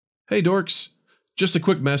Hey dorks, just a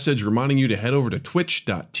quick message reminding you to head over to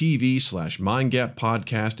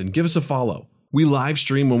twitch.tv/mindgappodcast and give us a follow. We live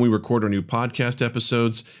stream when we record our new podcast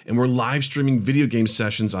episodes, and we're live streaming video game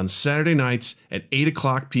sessions on Saturday nights at 8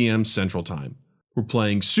 o'clock p.m. Central Time. We're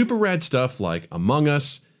playing super rad stuff like Among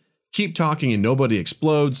Us, Keep Talking and Nobody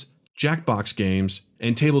Explodes, Jackbox games,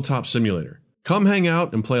 and Tabletop Simulator. Come hang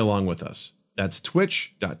out and play along with us. That's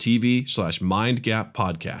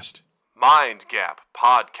twitch.tv/mindgappodcast. Mind Gap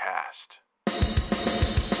Podcast.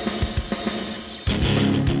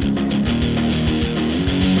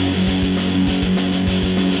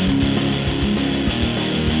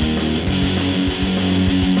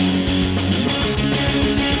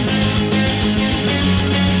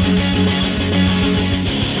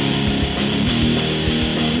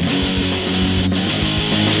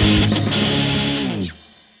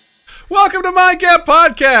 Welcome to Mind Gap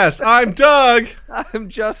Podcast. I'm Doug. I'm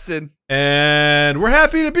Justin. And we're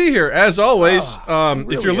happy to be here, as always.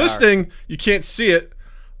 If you're listening, you can't see it,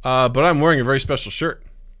 but I'm wearing a very special shirt.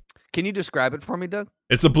 Can you describe it for me, Doug?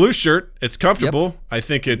 It's a blue shirt. It's comfortable. Yep. I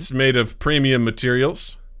think it's made of premium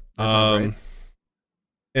materials. And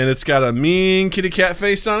it's got a mean kitty cat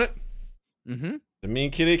face on it. Mm-hmm. The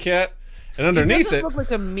mean kitty cat. And underneath it doesn't look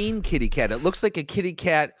like a mean kitty cat. It looks like a kitty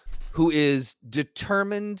cat who is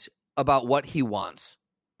determined about what he wants.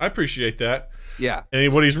 I appreciate that. Yeah.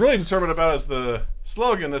 And what he's really determined about is the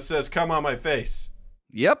slogan that says, "Come on my face."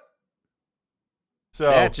 Yep. So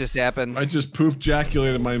that just happened. I just poop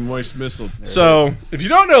ejaculated my moist missile. So if you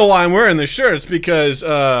don't know why I'm wearing this shirt, it's because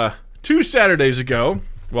 2 Saturdays ago,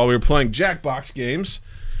 while we were playing Jackbox games,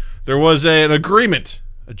 there was an agreement,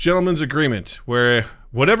 a gentleman's agreement, where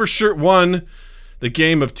whatever shirt won the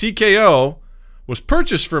game of TKO was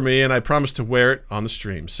purchased for me, and I promised to wear it on the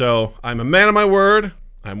stream. So I'm a man of my word.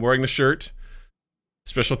 I'm wearing the shirt.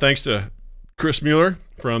 Special thanks to Chris Mueller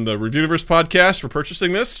from the Reviewverse podcast for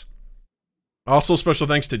purchasing this. Also, special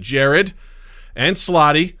thanks to Jared and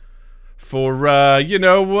Slotty for,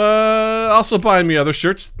 also buying me other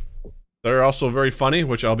shirts. They're also very funny,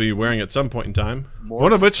 which I'll be wearing at some point in time.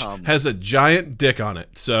 One of which has a giant dick on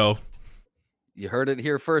it. So you heard it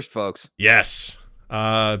here first, folks. Yes.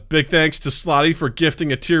 Big thanks to Slotty for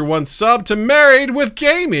gifting a tier 1 sub to Married with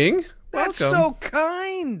Gaming. That's Welcome. So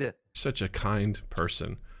kind. Such a kind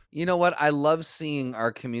person. You know what? I love seeing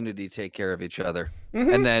our community take care of each other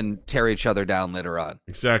and then tear each other down later on.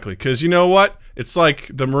 Exactly. Because you know what? It's like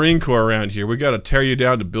the Marine Corps around here. We got to tear you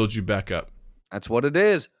down to build you back up. That's what it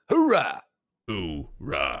is. Hoorah!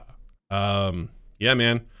 Hoorah. Yeah,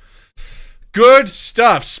 man. Good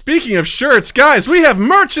stuff. Speaking of shirts, guys, we have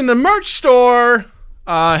merch in the merch store.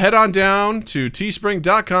 Head on down to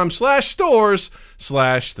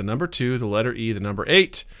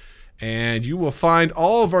teespring.com/stores/2 and you will find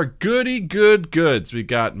all of our goody good goods. We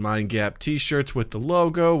got Mind Gap t-shirts with the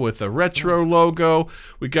logo, with the retro logo.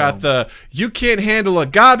 We got the You Can't Handle a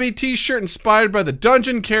Gobby t-shirt inspired by the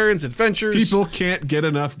Dungeon Karen's Adventures. People can't get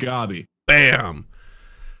enough Gobby. Bam.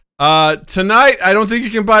 Tonight, I don't think you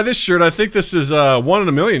can buy this shirt. I think this is a 1 in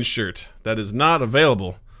a million shirt that is not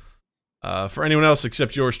available for anyone else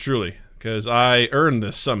except yours truly, because I earned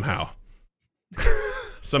this somehow.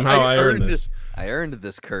 I earned this. I earned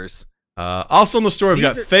this curse. Also in the store, we've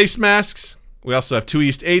got face masks. We also have 2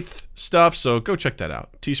 East 8th stuff, so go check that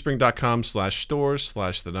out.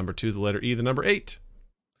 teespring.com/stores/2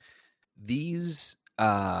 These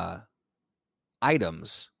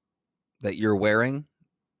items that you're wearing,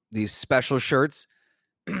 these special shirts,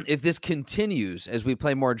 if this continues as we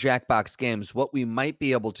play more Jackbox games, what we might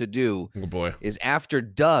be able to do is after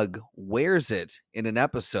Doug wears it in an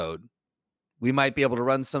episode, we might be able to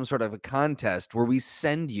run some sort of a contest where we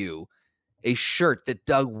send you a shirt that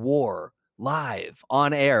Doug wore live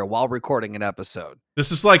on air while recording an episode.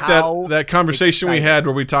 This is like that conversation we had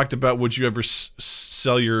where we talked about, would you ever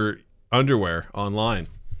sell your underwear online?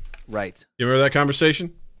 Right. You remember that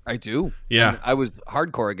conversation? I do. Yeah. And I was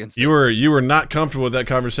hardcore against it. You were not comfortable with that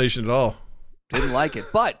conversation at all. Didn't like it.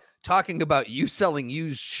 But talking about you selling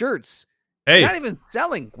used shirts, hey, not even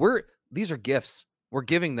selling. These are gifts. We're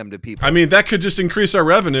giving them to people. I mean, that could just increase our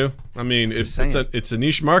revenue. I mean, it's a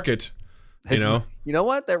niche market, you know. You know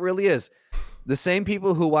what? That really is. The same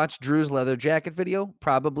people who watch Drew's leather jacket video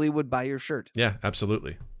probably would buy your shirt. Yeah,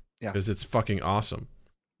 absolutely. Yeah. Because it's fucking awesome.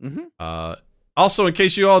 Mm-hmm. Also, in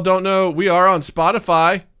case you all don't know, we are on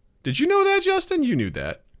Spotify. Did you know that, Justin? You knew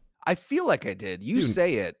that. I feel like I did. You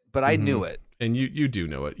say it, but I knew it. And you do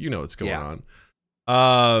know it. You know what's going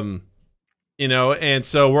on. And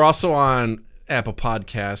so we're also on Apple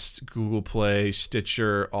Podcasts, Google Play,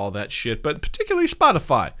 Stitcher, all that shit, but particularly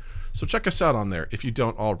Spotify. So check us out on there if you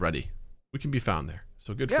don't already. We can be found there.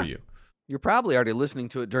 So good for you. You're probably already listening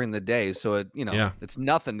to it during the day, so it's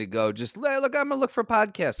nothing to go. Just look, I'm gonna look for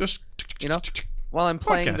podcasts. Just while I'm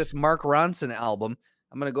playing this Mark Ronson album,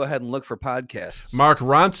 I'm gonna go ahead and look for podcasts. Mark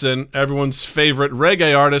Ronson, everyone's favorite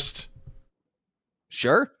reggae artist.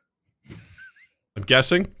 Sure. I'm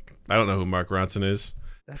guessing. I don't know who Mark Ronson is.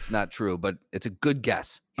 That's not true, but it's a good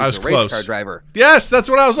guess. I was a close. Race car driver. Yes, that's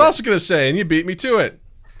what I was also going to say, and you beat me to it.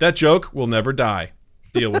 That joke will never die.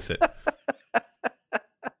 Deal with it.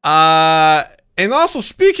 And also,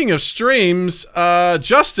 speaking of streams,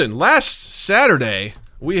 Justin, last Saturday,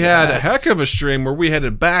 we had a heck of a stream where we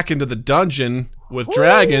headed back into the dungeon with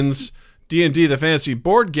Dragons, D&D, the fantasy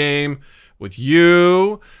board game, with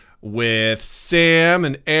you, with Sam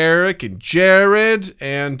and Eric and Jared.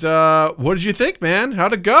 And what did you think, man?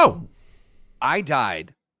 How'd it go? I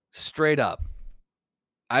died straight up.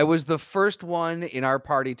 I was the first one in our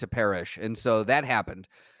party to perish, and so that happened.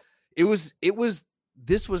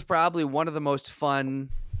 This was probably one of the most fun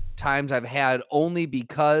times I've had, only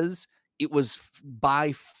because it was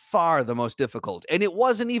by far the most difficult, and it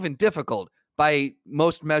wasn't even difficult by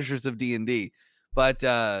most measures of D&D. But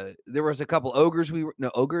there was a couple ogres.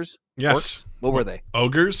 Ogres? Yes. Orcs? What were they?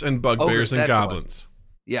 Ogres and bugbears and goblins.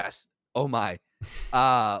 Yes. Oh my.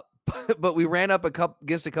 But we ran up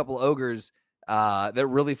against a couple ogres that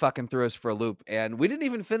really fucking threw us for a loop, and we didn't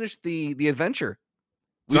even finish the adventure.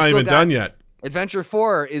 It's not even done yet. Adventure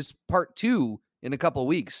 4 is part 2 in a couple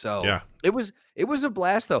weeks, so yeah. It was a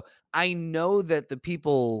blast, though. I know that the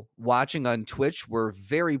people watching on Twitch were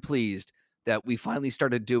very pleased that we finally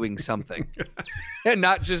started doing something and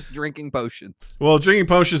not just drinking potions. Well, drinking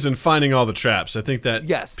potions and finding all the traps. I think that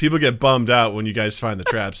people get bummed out when you guys find the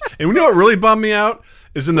traps. And you know what really bummed me out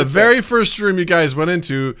is in the very first room you guys went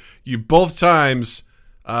into, you both times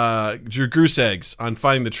drew goose eggs on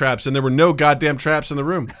finding the traps, and there were no goddamn traps in the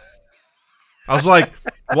room. I was like,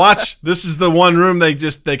 watch, this is the one room they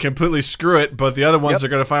completely screw it, but the other ones are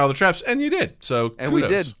going to find all the traps, and you did. So and kudos.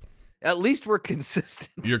 We did. At least we're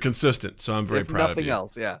consistent. You're consistent, so I'm very proud of you. Nothing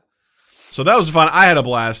else, yeah. So that was fun. I had a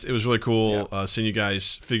blast. It was really cool seeing you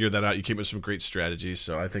guys figure that out. You came up with some great strategies,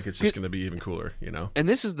 so I think it's just going to be even cooler, you know. And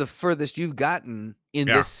this is the furthest you've gotten in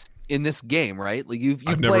this game, right? Like you've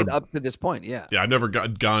played up to this point, yeah. Yeah, I've never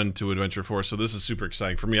gone to Adventure 4, so this is super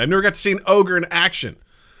exciting for me. I've never got to see an ogre in action.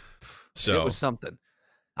 So it was something.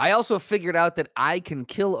 I also figured out that I can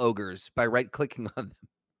kill ogres by right-clicking on them.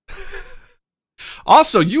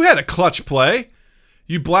 Also, you had a clutch play.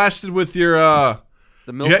 You blasted with your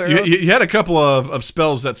the milk. You had a couple of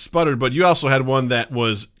spells that sputtered, but you also had one that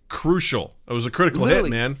was crucial. It was a critical hit,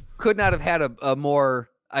 man. Could not have had a more.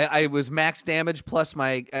 I was max damage plus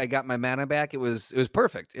I got my mana back. It was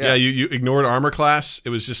perfect. Yeah, you ignored armor class. It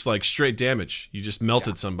was just like straight damage. You just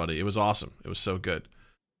melted somebody. It was awesome. It was so good.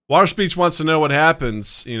 Water Speech wants to know what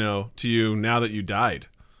happens, to you now that you died.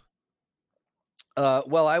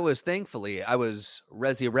 Well, I was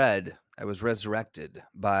resurrected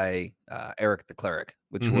by Eric the Cleric,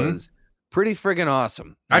 which was pretty friggin'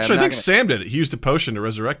 awesome. Actually, I think Sam did it. He used a potion to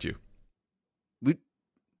resurrect you.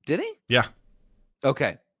 Did he? Yeah.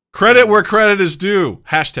 Okay. Credit where credit is due.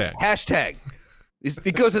 Hashtag.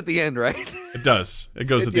 It goes at the end, right? It does. It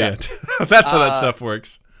goes at the end. That's how that stuff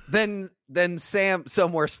works. Then Sam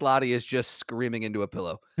somewhere slotty is just screaming into a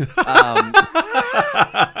pillow.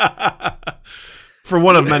 For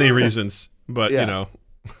one of many reasons, but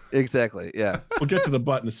Exactly. Yeah. We'll get to the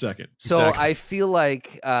butt in a second. So exactly. I feel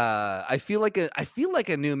like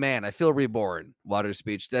a new man. I feel reborn. Water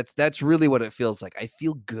Speech. That's really what it feels like. I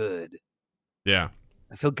feel good. Yeah.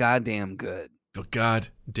 I feel goddamn good. Feel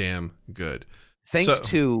goddamn good. Thanks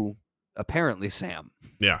to apparently Sam.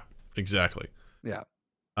 Yeah. Exactly. Yeah.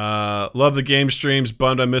 Love the game streams.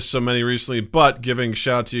 Bummed I missed so many recently, but giving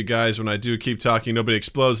shout out to you guys when I do keep talking. Nobody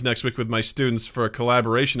Explodes next week with my students for a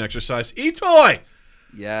collaboration exercise. eToy!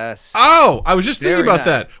 Yes. Oh, I was just thinking about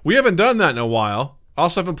that. We haven't done that in a while.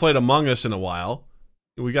 Also haven't played Among Us in a while.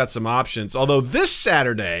 We got some options. Although this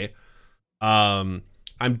Saturday, my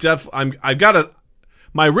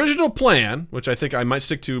original plan, which I think I might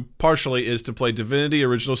stick to partially, is to play Divinity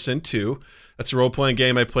Original Sin 2. That's a role-playing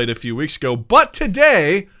game I played a few weeks ago. But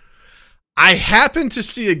today, I happened to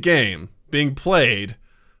see a game being played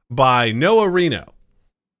by Noah Reno.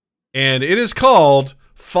 And it is called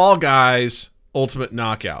Fall Guys Ultimate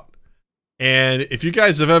Knockout. And if you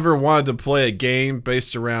guys have ever wanted to play a game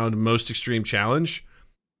based around Most Extreme Challenge,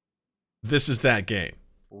 this is that game.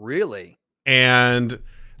 Really? And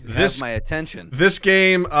This has my attention. This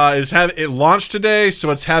game it launched today, so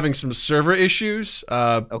it's having some server issues.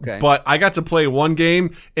 Okay. But I got to play one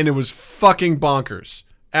game, and it was fucking bonkers.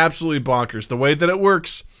 Absolutely bonkers. The way that it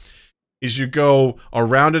works is you go a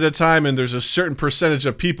round at a time, and there's a certain percentage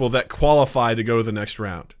of people that qualify to go to the next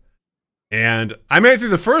round. And I made it through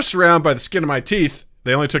the first round by the skin of my teeth.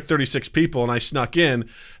 They only took 36 people, and I snuck in.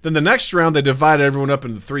 Then the next round, they divided everyone up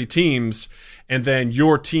into 3 teams, and then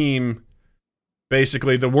your team,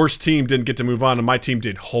 basically, the worst team didn't get to move on, and my team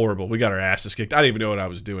did horrible. We got our asses kicked. I didn't even know what I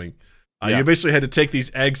was doing. You basically had to take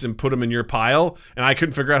these eggs and put them in your pile, and I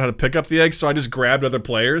couldn't figure out how to pick up the eggs, so I just grabbed other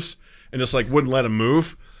players and just like wouldn't let them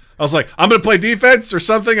move. I was like, I'm going to play defense or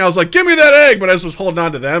something. I was like, give me that egg, but I was just holding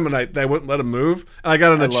on to them, and they wouldn't let them move. And I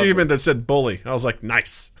got an achievement that said bully. I was like,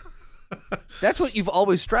 nice. That's what you've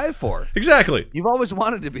always strived for. Exactly. You've always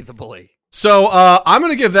wanted to be the bully. So I'm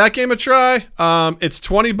going to give that game a try. It's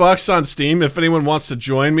 $20 on Steam if anyone wants to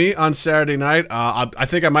join me on Saturday night. I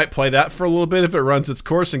think I might play that for a little bit. If it runs its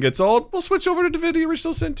course and gets old, we'll switch over to Divinity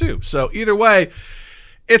Original Sin 2. So either way,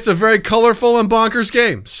 it's a very colorful and bonkers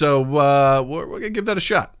game. So we're going to give that a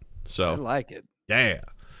shot. So I like it. Yeah.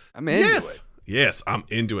 I'm into it. Yes, I'm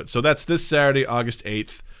into it. So that's this Saturday, August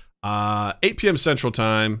 8th, 8 p.m. Central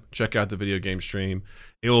Time. Check out the video game stream.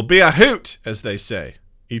 It will be a hoot, as they say.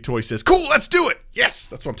 eToy says, cool, let's do it. Yes,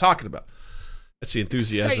 that's what I'm talking about. That's the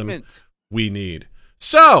enthusiasm we need.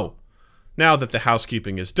 So, now that the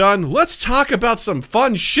housekeeping is done, let's talk about some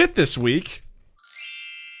fun shit this week.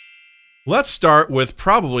 Let's start with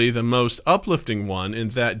probably the most uplifting one, in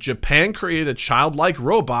that Japan created a childlike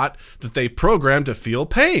robot that they programmed to feel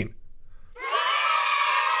pain.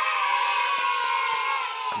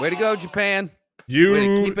 Way to go, Japan. You Way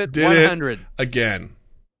to keep it did 100. it again.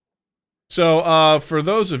 So, for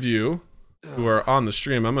those of you who are on the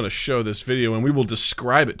stream, I'm going to show this video, and we will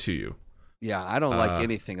describe it to you. Yeah, I don't like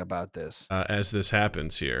anything about this. As this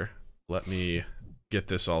happens here. Let me get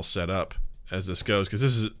this all set up as this goes, because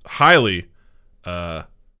this is highly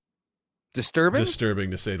disturbing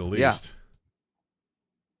to say the least.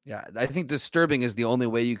 Yeah, I think disturbing is the only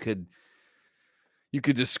way you could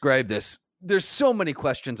describe this. There's so many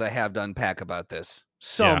questions I have to unpack about this.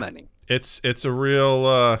 So many. It's a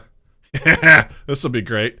real this will be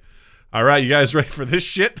great. All right, you guys ready for this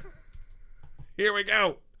shit? Here we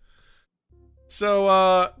go. So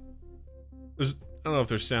I don't know if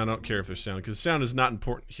there's sound. I don't care if there's sound, because sound is not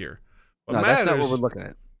important here. What that's not what we're looking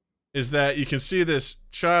at. Is that you can see this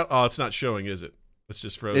child? Oh, it's not showing, is it? It's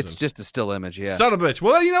just frozen. It's just a still image. Yeah. Son of a bitch.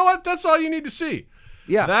 Well, you know what? That's all you need to see.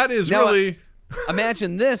 Yeah. That is now, really.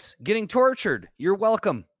 Imagine this getting tortured. You're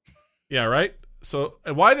welcome. Yeah. Right. So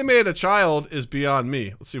why they made a child is beyond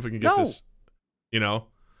me. Let's see if we can get this. You know.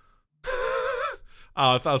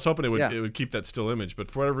 I was hoping it would keep that still image, but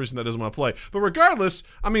for whatever reason that doesn't want to play. But regardless,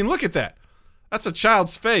 I mean, look at that. That's a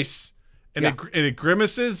child's face, and it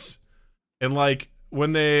grimaces, and like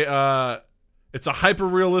when they it's a hyper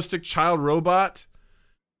realistic child robot,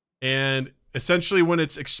 and essentially when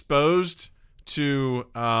it's exposed to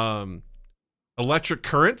electric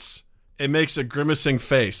currents, it makes a grimacing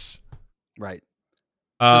face. Right.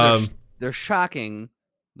 So they're shocking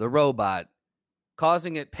the robot,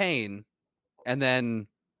 causing it pain, and then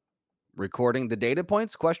recording the data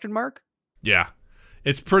points? ? Yeah,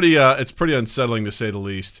 it's pretty unsettling to say the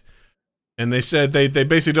least. And they said they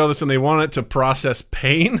basically do this, and they want it to process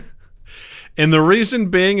pain. And the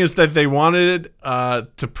reason being is that they wanted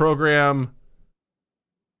to program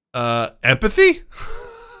empathy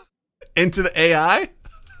into the AI.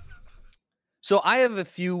 So I have a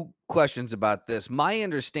few questions about this. My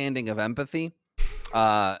understanding of empathy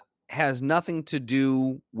has nothing to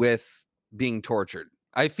do with being tortured.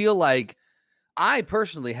 I feel like I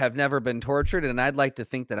personally have never been tortured, and I'd like to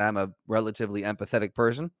think that I'm a relatively empathetic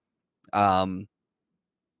person. I'm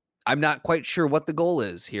not quite sure what the goal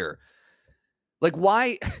is here. Like,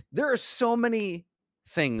 why? There are so many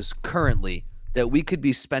things currently that we could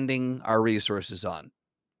be spending our resources on.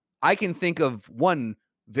 I can think of one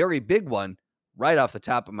very big one right off the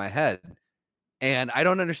top of my head, and I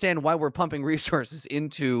don't understand why we're pumping resources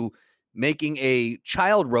into making a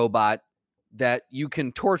child robot that you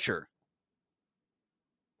can torture.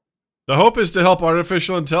 The hope is to help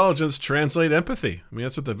artificial intelligence translate empathy. I mean,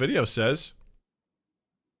 that's what the video says.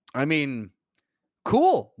 I mean,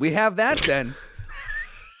 cool. We have that then.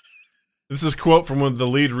 This is a quote from one of the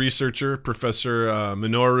lead researcher, Professor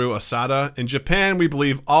Minoru Asada. In Japan, we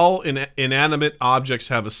believe all inanimate objects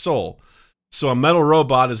have a soul. So a metal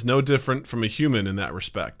robot is no different from a human in that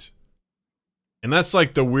respect. And that's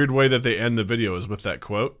like the weird way that they end the video is with that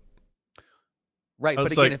quote. Right,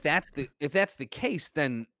 but again, if that's the case,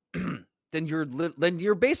 then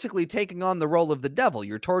you're basically taking on the role of the devil.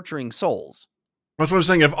 You're torturing souls. That's what I'm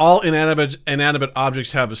saying. If all inanimate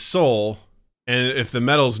objects have a soul, and if the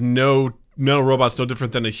metal robot's no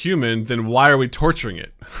different than a human, then why are we torturing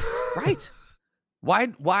it? Right.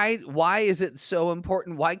 Why is it so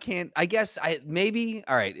important? Why can't, I guess maybe,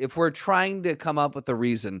 all right, if we're trying to come up with a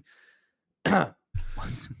reason.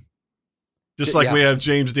 Just like we have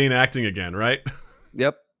James Dean acting again, right?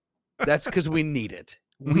 Yep. That's because we need it.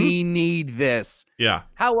 We need this. Yeah.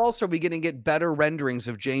 How else are we going to get better renderings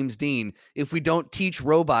of James Dean if we don't teach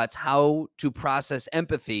robots how to process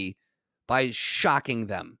empathy by shocking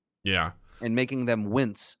them? Yeah. And making them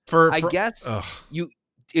wince. I guess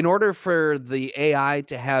in order for the AI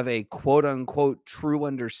to have a quote unquote true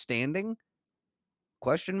understanding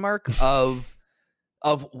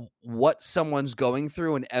of what someone's going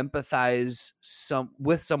through and empathize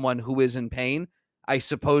with someone who is in pain, I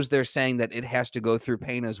suppose they're saying that it has to go through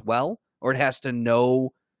pain as well, or it has to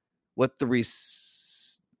know what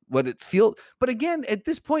what it feels. But again, at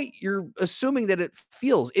this point, you're assuming that it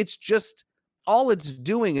feels. It's just all it's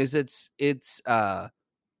doing is it's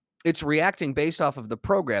reacting based off of the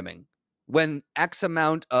programming. When X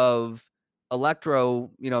amount of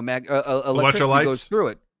electricity goes through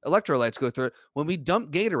it, electrolytes go through it. When we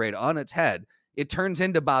dump Gatorade on its head, it turns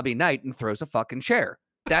into Bobby Knight and throws a fucking chair.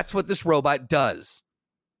 That's what this robot does.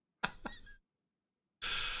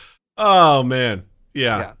 Oh man.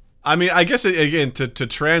 Yeah. I mean, I guess again to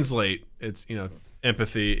translate, it's,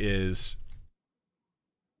 empathy is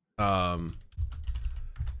I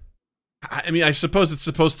mean, I suppose it's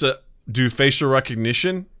supposed to do facial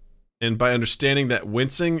recognition, and by understanding that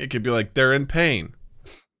wincing, it could be like they're in pain.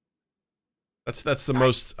 That's the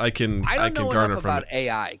most I can know garner enough from about it.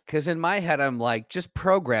 AI, because in my head I'm like, just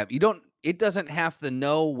program. It doesn't have to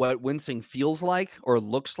know what wincing feels like or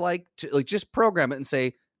looks like. Just program it and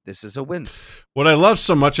say, this is a wince. What I love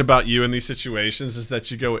so much about you in these situations is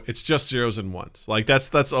that you go, it's just zeros and ones. Like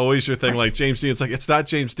that's always your thing. Right. Like James Dean, it's like, it's not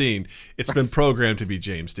James Dean. It's been programmed to be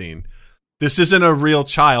James Dean. This isn't a real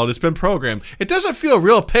child. It's been programmed. It doesn't feel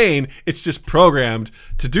real pain. It's just programmed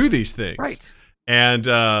to do these things. Right. And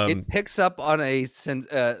it picks up on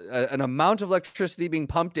an amount of electricity being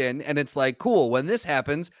pumped in, and it's like, cool, when this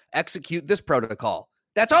happens, execute this protocol.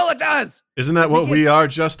 That's all it does. Isn't that what we are,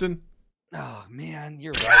 Justin? Oh, man,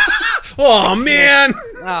 you're right. Oh, man.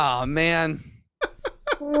 Oh, man.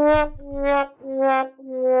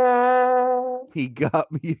 He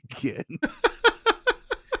got me again.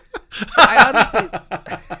 I honestly...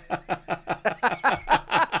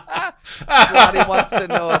 Slotty wants to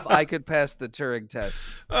know if I could pass the Turing test.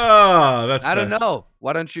 Oh, that's I don't know.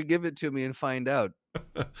 Why don't you give it to me and find out?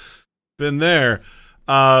 Been there.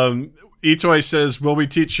 Etoy says, will we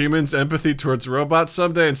teach humans empathy towards robots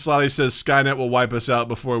someday? And Slotty says, Skynet will wipe us out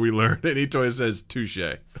before we learn. And Etoy says,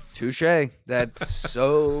 touche. Touche. That's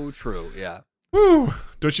so true. Yeah. Woo.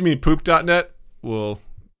 Don't you mean poop.net will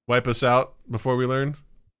wipe us out before we learn?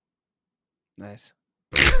 Nice.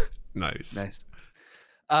 Nice.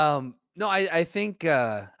 No, I think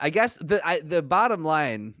I guess the bottom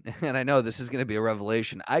line, and I know this is going to be a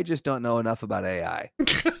revelation, I just don't know enough about AI.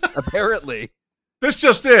 Apparently. This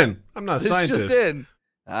just in. I'm not a scientist. Just in.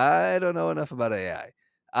 I don't know enough about AI.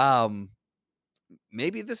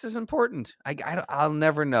 Maybe this is important. I'll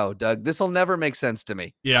never know, Doug. This will never make sense to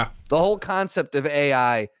me. Yeah. The whole concept of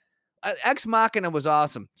AI, Ex Machina was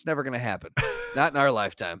awesome. It's never going to happen. Not in our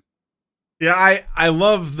lifetime. Yeah, I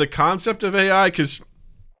love the concept of AI because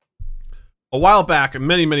a while back,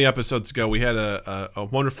 many episodes ago, we had a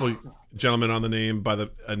wonderful gentleman on the name by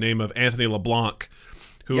the name of Anthony LeBlanc,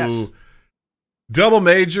 who double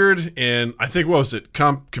majored in, I think, what was it,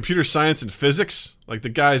 computer science and physics. Like the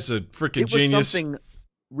guy's a freaking genius. Something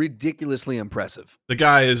ridiculously impressive. The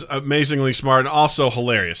guy is amazingly smart and also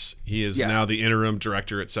hilarious. He is now the interim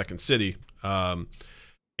director at Second City,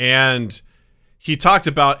 and he talked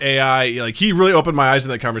about AI. Like he really opened my eyes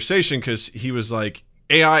in that conversation because he was like,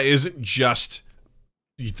 AI isn't just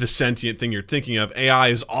the sentient thing you're thinking of. AI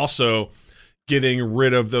is also getting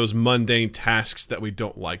rid of those mundane tasks that we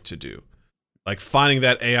don't like to do. Like finding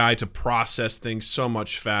that AI to process things so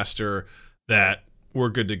much faster that we're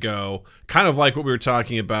good to go. Kind of like what we were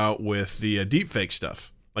talking about with the deepfake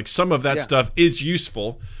stuff. Like some of that stuff is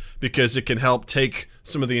useful because it can help take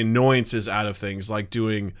some of the annoyances out of things, like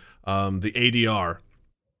doing the ADR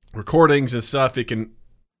recordings and stuff. It can,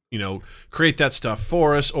 create that stuff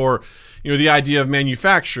for us, or, the idea of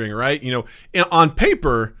manufacturing, right? On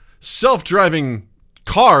paper, self-driving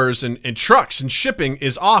cars and trucks and shipping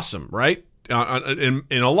is awesome, right? In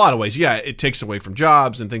a lot of ways. Yeah, it takes away from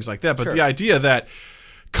jobs and things like that. But the idea that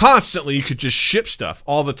constantly you could just ship stuff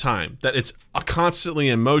all the time, that it's constantly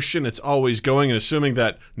in motion, it's always going, and assuming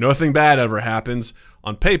that nothing bad ever happens,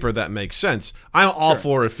 on paper, that makes sense. I'm all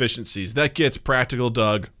for efficiencies. That gets Practical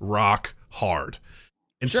Doug rock hard.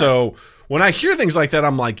 And so when I hear things like that,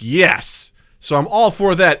 I'm like, yes. So I'm all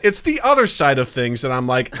for that. It's the other side of things that I'm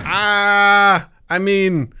like, I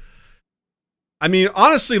mean,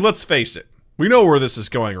 honestly, let's face it. We know where this is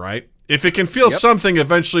going, right? If it can feel something,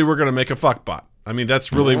 eventually we're going to make a fuckbot. I mean,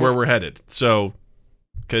 that's really where we're headed. So,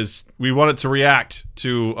 because we want it to react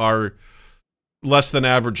to our less than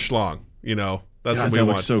average schlong, you know? That's what we that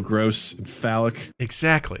want. looks so gross and phallic.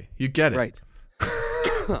 Exactly. You get it. Right.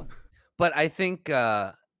 But I think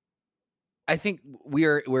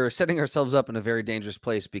we're setting ourselves up in a very dangerous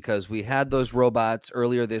place because we had those robots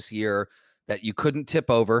earlier this year that you couldn't tip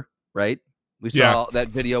over, right? We saw that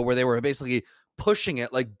video where they were basically pushing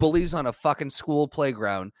it like bullies on a fucking school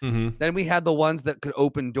playground. Mm-hmm. Then we had the ones that could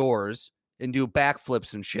open doors and do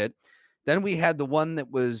backflips and shit. Then we had the one that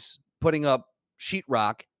was putting up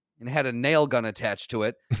sheetrock and had a nail gun attached to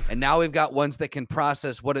it. And now we've got ones that can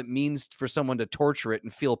process what it means for someone to torture it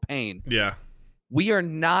and feel pain. Yeah. We are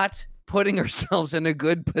not putting ourselves in a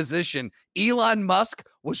good position. Elon Musk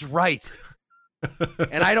was right.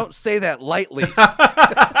 And I don't say that lightly.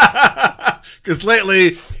 Because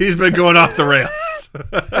lately, he's been going off the rails.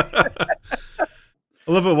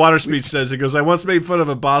 I love what Water Speech says. He goes, I once made fun of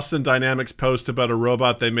a Boston Dynamics post about a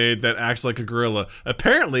robot they made that acts like a gorilla.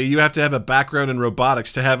 Apparently, you have to have a background in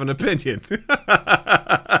robotics to have an opinion.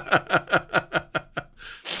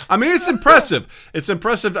 I mean, it's impressive. It's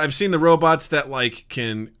impressive. I've seen the robots that, like,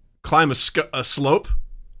 can climb a slope.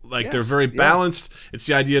 Like, they're very balanced. It's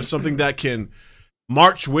the idea of something that can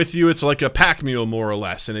march with you. It's like a pack mule, more or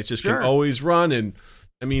less, and it just can always run. And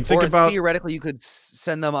I mean, think about theoretically, you could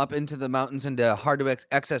send them up into the mountains into hard to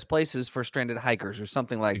access places for stranded hikers or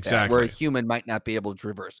something like that, where a human might not be able to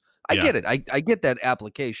traverse. I get it. I get that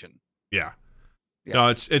application. Yeah. No,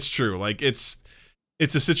 it's true. Like it's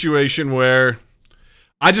a situation where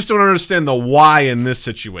I just don't understand the why in this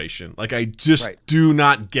situation. Like, I just do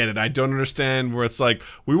not get it. I don't understand where it's like,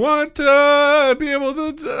 we want to be able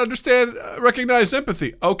to understand, recognize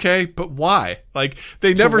empathy. Okay, but why? Like,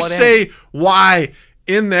 they never say why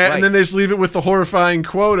in there, and then they just leave it with the horrifying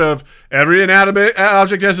quote of, every inanimate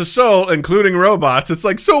object has a soul, including robots. It's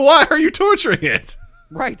like, so why are you torturing it?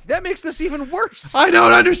 Right. That makes this even worse. I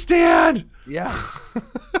don't understand. Yeah.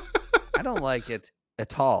 I don't like it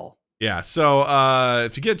at all. Yeah, so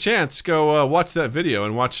if you get a chance, go watch that video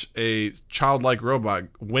and watch a childlike robot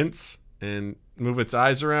wince and move its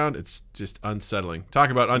eyes around. It's just unsettling. Talk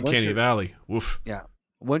about Uncanny Valley. Woof. Yeah.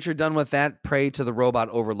 Once you're done with that, pray to the robot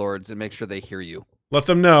overlords and make sure they hear you. Let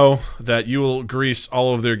them know that you will grease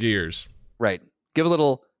all of their gears. Right. Give a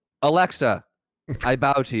little, Alexa, I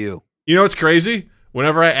bow to you. You know what's crazy?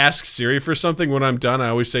 Whenever I ask Siri for something, when I'm done, I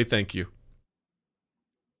always say thank you.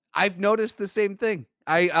 I've noticed the same thing.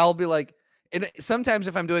 I'll be like, and sometimes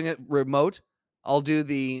if I'm doing it remote, I'll do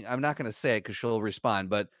I'm not going to say it because she'll respond,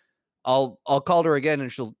 but I'll call her again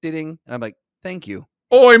and she'll ding, and I'm like, thank you.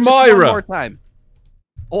 Oi, just Moira. one more time.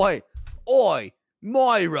 Oi,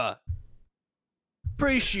 Moira.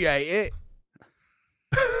 Appreciate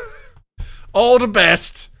it. All the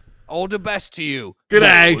best. All the best to you. Good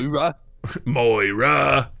day. Moira.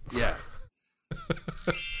 Moira. Yeah.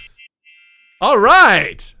 All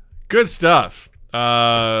right. Good stuff.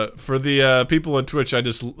 For the people on Twitch, I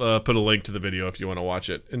just put a link to the video if you want to watch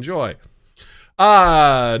it. Enjoy.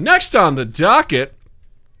 Next on the docket,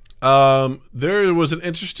 there was an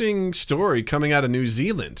interesting story coming out of New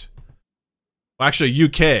Zealand. Well, actually,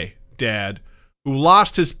 UK dad who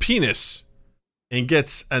lost his penis and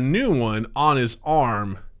gets a new one on his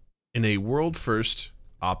arm in a world first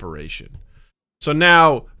operation. So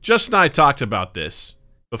now, Justin and I talked about this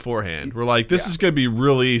beforehand. We're like, this is going to be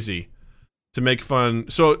real easy to make fun.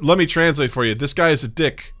 So let me translate for you. This guy has a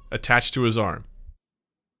dick attached to his arm.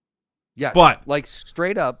 Yes. But like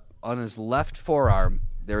straight up on his left forearm,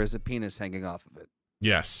 there is a penis hanging off of it.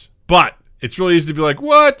 Yes. But it's really easy to be like,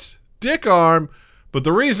 what? Dick arm? But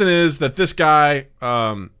the reason is that this guy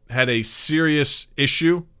had a serious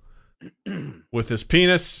issue with his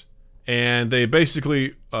penis, and they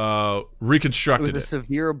basically reconstructed it. It was a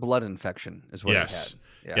severe blood infection is what he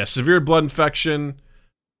had. Yeah, severe blood infection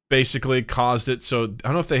basically caused it. So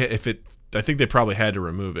I don't know I think they probably had to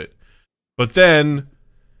remove it. But then,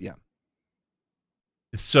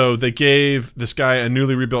 so they gave this guy a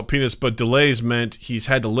newly rebuilt penis, but delays meant he's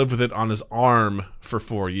had to live with it on his arm for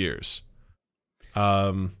 4 years.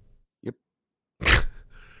 Yep.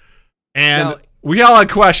 And now, we all had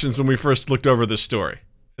questions when we first looked over this story.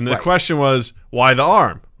 And the question was, why the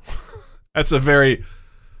arm? That's a very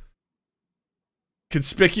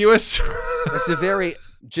conspicuous. It's a very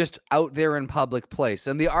just out there in public place.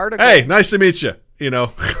 And the article. Hey, nice to meet you. You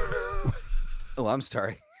know. Oh, I'm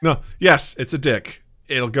sorry. No, yes, it's a dick.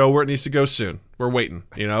 it'll go where it needs to go soon. We're waiting.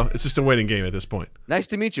 It's just a waiting game at this point. Nice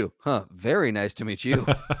to meet you. Huh? Very nice to meet you.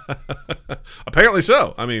 Apparently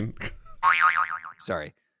so. I mean,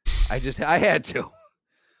 sorry, I had to.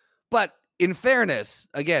 But in fairness,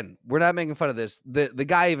 again, we're not making fun of this. The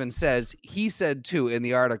guy even says, he said too in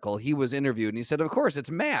the article, he was interviewed and he said, of course,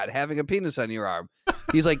 it's mad having a penis on your arm.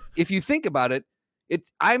 He's like, if you think about it,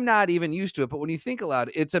 I'm not even used to it, but when you think aloud,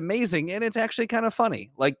 it's amazing and it's actually kind of funny.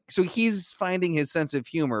 Like, so he's finding his sense of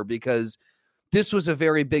humor because this was a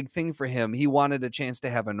very big thing for him. He wanted a chance to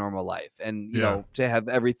have a normal life and, you know, to have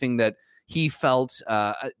everything that he felt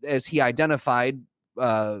as he identified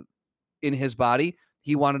in his body.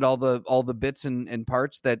 He wanted all the bits and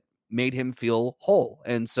parts that made him feel whole.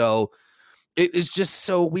 And so it is just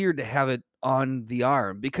so weird to have it on the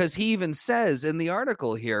arm because he even says in the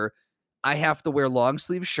article here, I have to wear long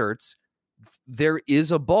sleeve shirts. There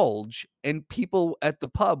is a bulge and people at the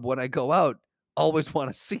pub when I go out always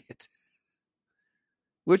want to see it.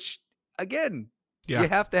 Which, again, you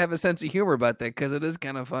have to have a sense of humor about that because it is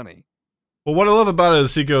kind of funny. Well, what I love about it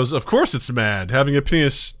is he goes, of course it's mad having a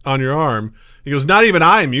penis on your arm. He goes, not even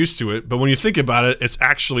I am used to it, but when you think about it, it's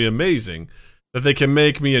actually amazing. That they can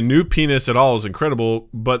make me a new penis at all is incredible,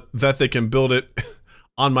 but that they can build it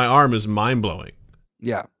on my arm is mind-blowing.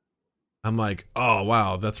 Yeah. I'm like, oh,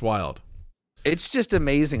 wow, that's wild. It's just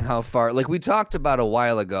amazing how far, like we talked about a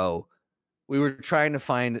while ago, we were trying to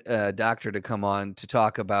find a doctor to come on to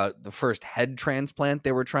talk about the first head transplant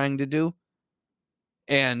they were trying to do.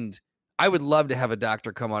 And I would love to have a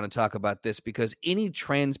doctor come on and talk about this because any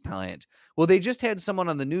transplant, well, they just had someone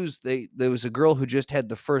on the news. There was a girl who just had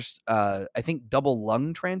the first, I think, double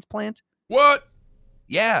lung transplant. What?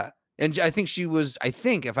 Yeah. And I think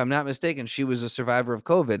if I'm not mistaken, she was a survivor of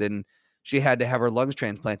COVID and she had to have her lungs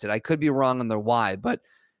transplanted. I could be wrong on the why, but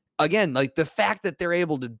again, like the fact that they're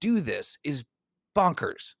able to do this is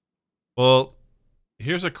bonkers. Well,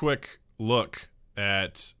 here's a quick look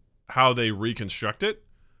at how they reconstruct it,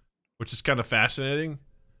 which is kind of fascinating.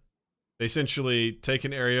 They essentially take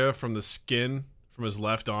an area from the skin from his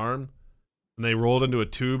left arm and they roll it into a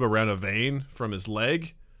tube around a vein from his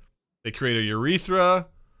leg. They create a urethra,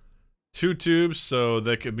 2 tubes so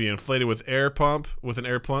that could be inflated with an air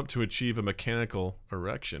pump to achieve a mechanical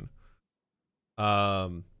erection.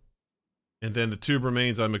 And then the tube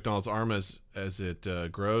remains on McDonald's arm as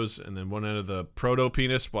it grows, and then one end of the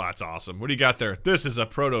proto-penis. Well, that's awesome. What do you got there? This is a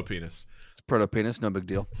proto-penis. It's proto-penis, no big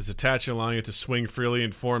deal. It's attached, allowing it to swing freely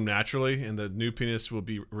and form naturally, and the new penis will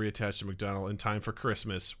be reattached to McDonald in time for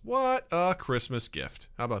Christmas. What a Christmas gift.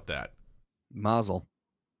 How about that? Mazel.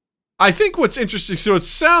 I think what's interesting, so it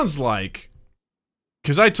sounds like,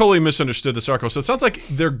 because I totally misunderstood this article, so it sounds like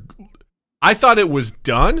I thought it was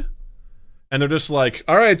done, and they're just like,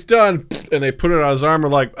 all right, it's done, and they put it on his arm, we're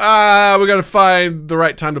like, we got to find the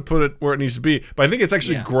right time to put it where it needs to be, but I think it's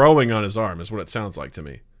actually growing on his arm, is what it sounds like to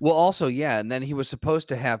me. Well, also, and then he was supposed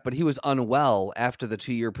to have, but he was unwell after the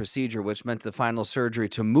 2-year procedure, which meant the final surgery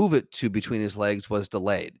to move it to between his legs was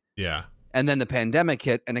delayed. Yeah. And then the pandemic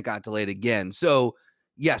hit, and it got delayed again. So,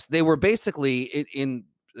 yes, they were basically in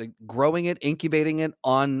growing it, incubating it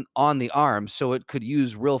on the arm, so it could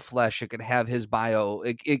use real flesh. It could have his bio.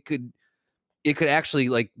 It could actually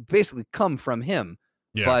like basically come from him.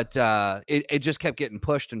 Yeah. But it just kept getting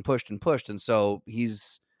pushed and pushed and pushed, and so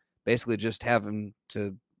he's basically just having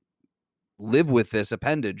to live with this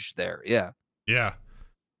appendage there. Yeah. Yeah.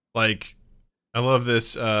 Like, I love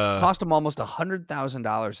this. Cost him almost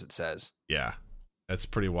 $100,000. It says. Yeah, that's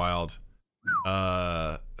pretty wild.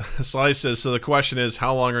 Slice says, so the question is,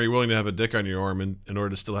 how long are you willing to have a dick on your arm in order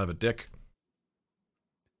to still have a dick?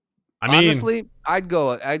 I mean, honestly, I'd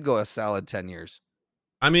go a solid 10 years.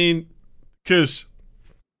 I mean, because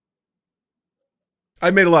I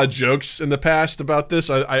made a lot of jokes in the past about this.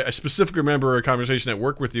 I specifically remember a conversation at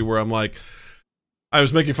work with you where I'm like, I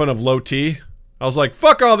was making fun of low T. I was like,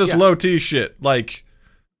 fuck all this low T shit. Like,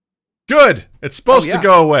 good. It's supposed to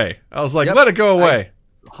go away. I was like, let it go away.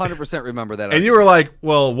 100% remember that. And you were like,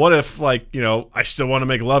 well, what if, like, I still want to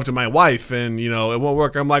make love to my wife and, it won't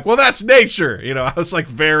work. I'm like, well, that's nature. I was like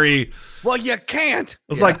very. Well, you can't. It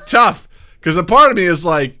was like tough. Because a part of me is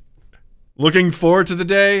like looking forward to the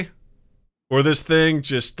day where this thing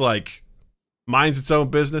just like minds its own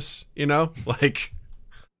business, Like,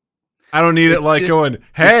 I don't need it like going,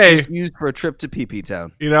 hey. It's used for a trip to Pee-Pee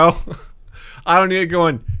Town. I don't need it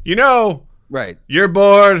going, right. You're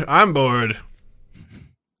bored. I'm bored.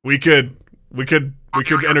 We could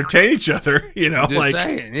entertain each other, Just like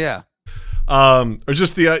saying, yeah. Or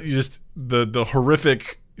just the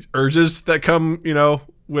horrific urges that come,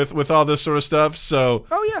 with all this sort of stuff. So,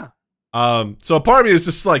 oh yeah, So a part of me is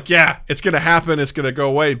just like, yeah, it's going to happen. It's going to go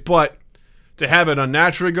away. But to have it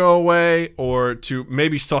unnaturally go away, or to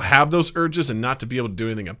maybe still have those urges and not to be able to do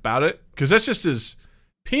anything about it, because that's just his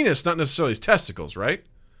penis, not necessarily his testicles, right?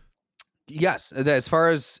 Yes. As far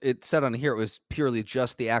as it said on here, it was purely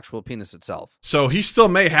just the actual penis itself. So he still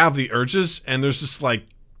may have the urges, and there's just like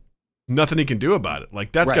nothing he can do about it.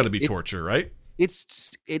 Like, that's got to be torture, right? It's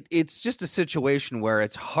just a situation where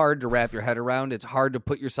it's hard to wrap your head around. It's hard to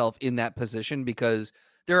put yourself in that position because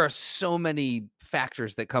there are so many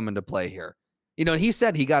factors that come into play here. You know, and he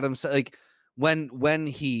said he got himself, like, when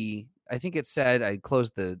he, I think it said, I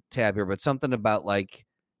closed the tab here, but something about like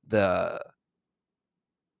the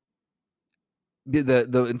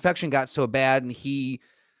infection got so bad and he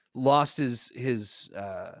lost his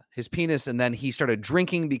penis, and then he started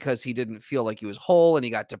drinking because he didn't feel like he was whole, and he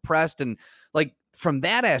got depressed. And like from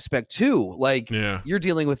that aspect too, like you're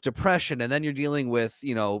dealing with depression, and then you're dealing with,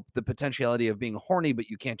 you know, the potentiality of being horny, but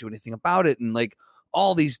you can't do anything about it, and like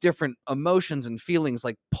all these different emotions and feelings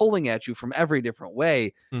like pulling at you from every different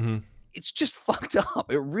way. Mm-hmm. It's just fucked up.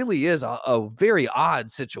 It really is a very odd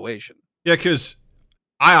situation. Yeah, because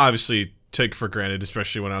I obviously take for granted,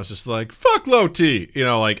 especially when I was just like, fuck low T. You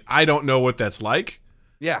know, like, I don't know what that's like.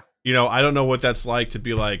 Yeah. You know, I don't know what that's like to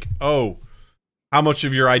be like, oh, how much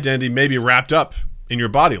of your identity may be wrapped up in your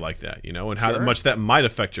body like that, you know, and how much that might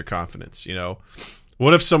affect your confidence, you know.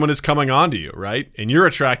 What if someone is coming on to you, right? And you're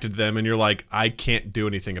attracted to them and you're like, I can't do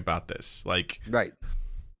anything about this. Like, right.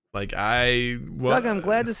 Like, Doug, I'm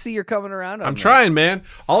glad to see you're coming around on I'm this. trying, man.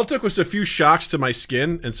 All it took was a few shocks to my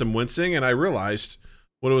skin and some wincing, and I realized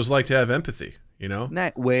what it was like to have empathy, you know?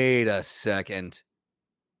 Wait a second.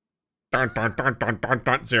 Dun, dun, dun, dun, dun,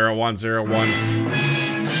 dun, 0101.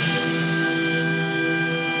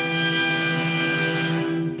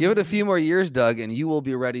 Give it a few more years, Doug, and you will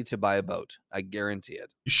be ready to buy a boat. I guarantee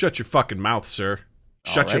it. You shut your fucking mouth, sir.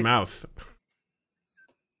 Shut your mouth.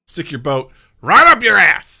 Stick your boat right up your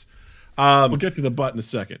ass. We'll get to the butt in a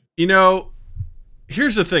second. You know,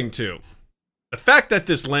 here's the thing, too. The fact that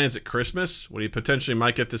this lands at Christmas, when he potentially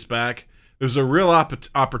might get this back, there's a real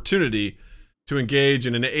opportunity to engage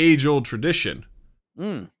in an age-old tradition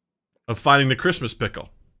of finding the Christmas pickle.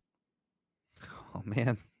 Oh,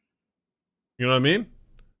 man. You know what I mean?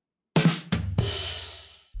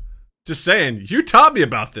 Just saying, you taught me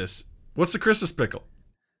about this. What's the Christmas pickle?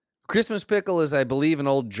 Christmas pickle is, I believe, an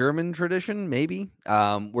old German tradition, maybe,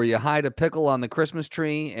 where you hide a pickle on the Christmas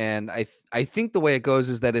tree. And I think the way it goes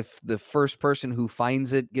is that if the first person who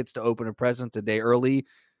finds it gets to open a present a day early,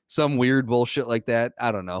 some weird bullshit like that.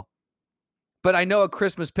 I don't know. But I know a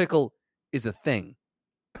Christmas pickle is a thing.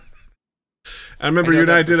 I remember you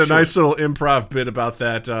and I did a nice little improv bit about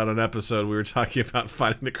that on an episode. We were talking about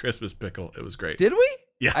finding the Christmas pickle. It was great. Did we?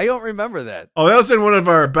 Yeah. I don't remember that. Oh, that was in one of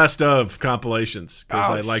our best of compilations because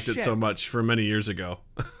I liked it so much for many years ago.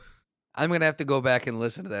 I'm going to have to go back and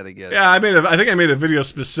listen to that again. Yeah, I think I made a video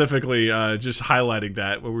specifically just highlighting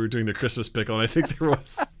that when we were doing the Christmas pickle. And I think there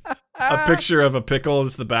was a picture of a pickle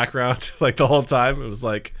as the background like the whole time. It was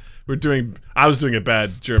like I was doing a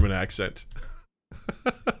bad German accent.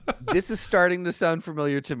 This is starting to sound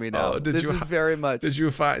familiar to me now. This is very much. Did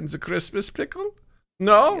you find the Christmas pickle?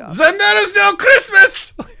 No? Yeah. Then there is no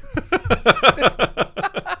Christmas!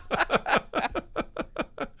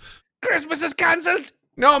 Christmas is cancelled!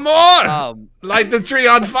 No more! Light the tree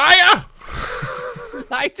on fire!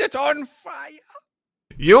 Light it on fire!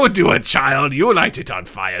 You do it, child. You light it on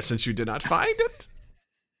fire since you did not find it.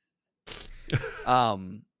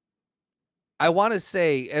 I want to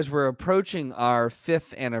say, as we're approaching our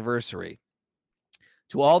 5th anniversary,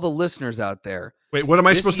 to all the listeners out there. Wait, what am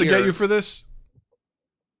I supposed to get you for this?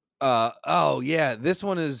 Oh yeah, this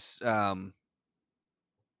one is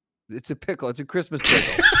it's a pickle. It's a Christmas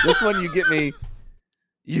pickle. This one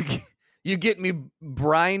you get me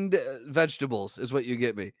brined vegetables is what you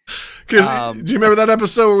get me. Because do you remember that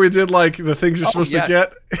episode where we did like the things you're supposed to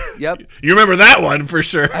get? Yep. You remember that one for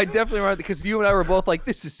sure. I definitely remember because you and I were both like,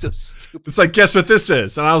 this is so stupid. It's like, guess what this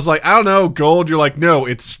is? And I was like, I don't know, gold. You're like, no,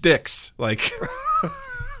 it's sticks. Like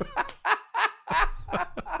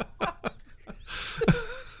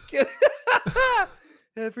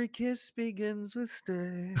every kiss begins with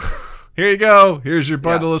sticks. Here you go. Here's your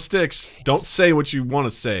bundle of sticks. Don't say what you want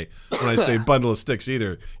to say when I say bundle of sticks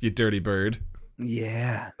either, you dirty bird.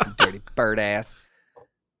 Yeah, dirty bird ass.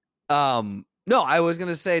 No, I was going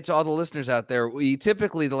to say to all the listeners out there, we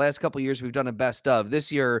typically, the last couple of years, we've done a best of.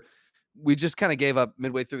 This year, we just kind of gave up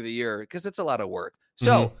midway through the year because it's a lot of work.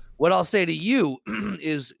 So what I'll say to you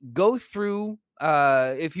is go through,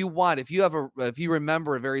 if you want, if you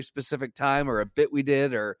remember a very specific time or a bit we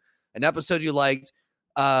did or an episode you liked,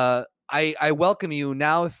 I welcome you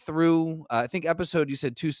now through, I think episode you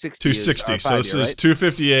said 260. 260. So this is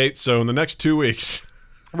 258. So in the next 2 weeks.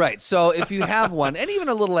 Right. So if you have one, and even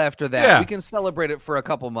a little after that, we can celebrate it for a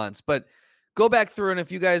couple months. But go back through, and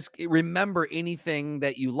if you guys remember anything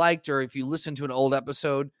that you liked, or if you listen to an old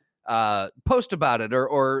episode, post about it,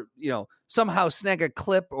 or somehow snag a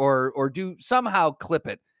clip, or do somehow clip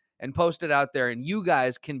it and post it out there, and you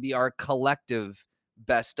guys can be our collective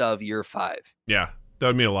best of year 5. Yeah, that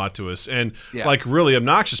would mean a lot to us. And like really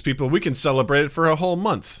obnoxious people, we can celebrate it for a whole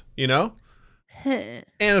month,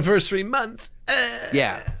 Anniversary month.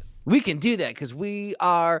 Yeah, we can do that because we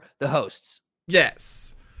are the hosts.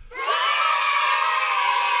 Yes.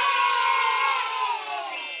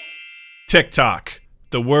 TikTok,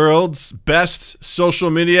 the world's best social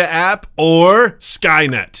media app, or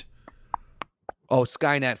Skynet? Oh,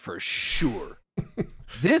 Skynet for sure.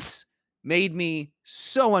 This made me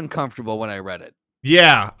so uncomfortable when I read it.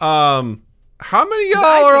 Yeah. How many of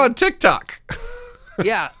y'all are on TikTok?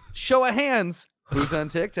 Yeah. Show of hands. Who's on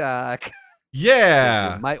TikTok?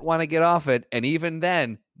 Yeah. You might want to get off it. And even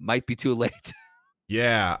then, might be too late.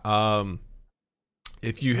 Yeah.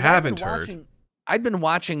 If you haven't heard. I'd been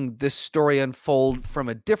watching this story unfold from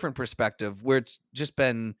a different perspective, where it's just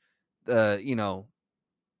been,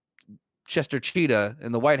 Chester Cheetah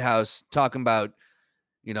in the White House talking about,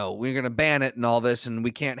 we're going to ban it and all this, and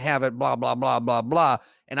we can't have it, blah, blah, blah, blah, blah.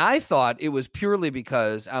 And I thought it was purely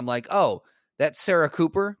because I'm like, oh, that Sarah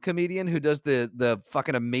Cooper comedian who does the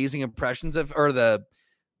fucking amazing impressions of, or the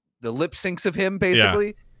lip syncs of him, basically.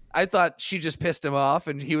 Yeah. I thought she just pissed him off,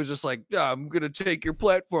 and he was just like, I'm going to take your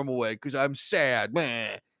platform away because I'm sad.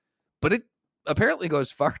 Meh. But it apparently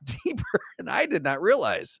goes far deeper, and I did not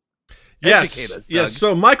realize. Yes.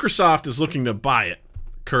 So Microsoft is looking to buy it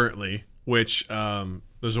currently, which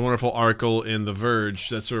there's a wonderful article in The Verge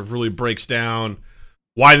that sort of really breaks down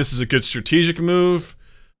why this is a good strategic move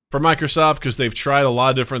for Microsoft, because they've tried a lot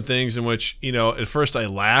of different things in which, at first I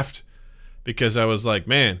laughed because I was like,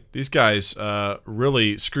 man, these guys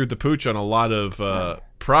really screwed the pooch on a lot of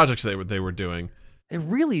projects they were doing. It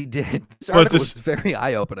really did. This article was very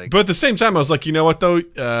eye-opening. But at the same time, I was like, you know what, though?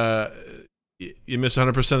 You miss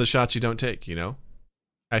 100% of the shots you don't take,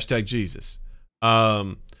 Hashtag Jesus.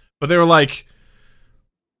 But they were like,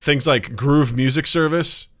 things like Groove Music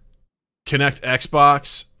Service, Kinect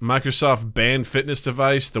Xbox, Microsoft Band Fitness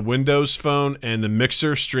Device, the Windows Phone, and the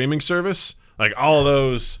Mixer streaming service. Like, all of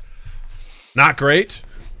those, not great.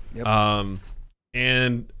 Yep.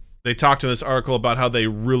 And they talked in this article about how they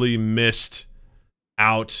really missed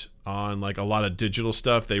out on, like, a lot of digital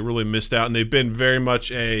stuff. They really missed out, and they've been very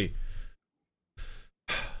much a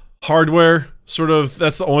hardware sort of,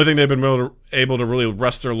 that's the only thing they've been able to really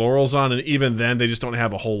rest their laurels on, and even then they just don't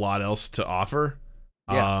have a whole lot else to offer.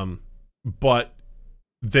 Yeah. But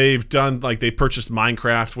they've done, like, they purchased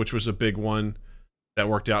Minecraft, which was a big one that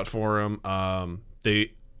worked out for them.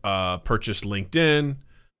 They purchased LinkedIn.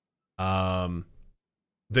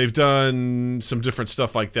 They've done some different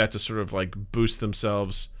stuff like that to sort of like boost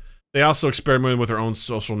themselves. They also experimented with their own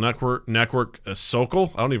social network,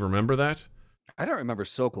 Sokal. I don't even remember that. I don't remember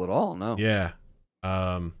Sokal at all, no. Yeah.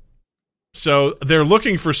 So they're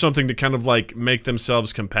looking for something to kind of like make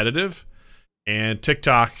themselves competitive, and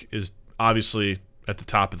TikTok is obviously at the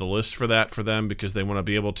top of the list for that for them, because they want to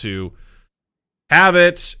be able to have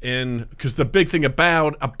it. And because the big thing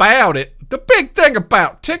about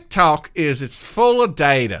TikTok is it's full of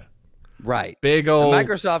data. Right. Big old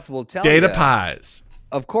Microsoft will tell data you, pies.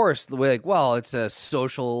 Of course, the way, like, well, it's a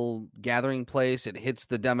social gathering place. It hits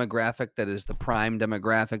the demographic that is the prime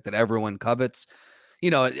demographic that everyone covets.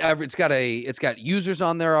 It's got users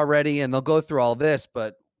on there already, and they'll go through all this.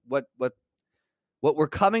 But what we're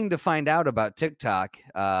coming to find out about TikTok,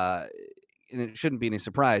 and it shouldn't be any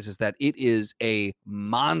surprise, is that it is a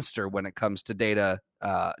monster when it comes to data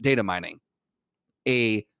mining,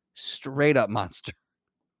 a straight up monster.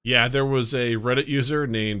 Yeah, there was a Reddit user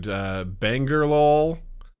named Bangerlol,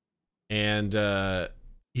 and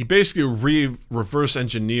he basically reverse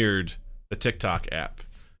engineered the TikTok app.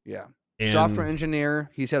 Yeah. Software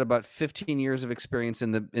engineer. He's had about 15 years of experience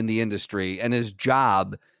in the industry, and his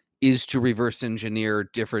job is to reverse engineer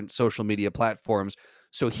different social media platforms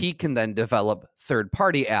so he can then develop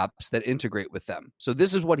third-party apps that integrate with them. So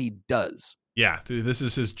this is what he does. Yeah, this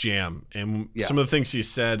is his jam. And some of the things he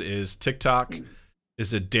said is TikTok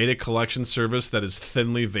is a data collection service that is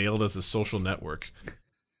thinly veiled as a social network.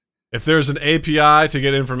 If there's an API to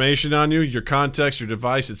get information on you, your context, your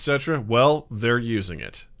device, etc., well, they're using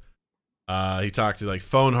it. He talked to like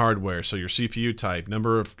phone hardware, so your CPU type,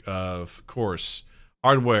 number of course,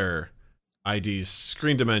 hardware, IDs,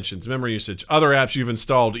 screen dimensions, memory usage, other apps you've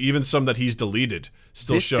installed, even some that he's deleted,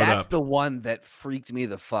 still showed up. That's the one that freaked me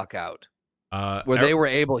the fuck out.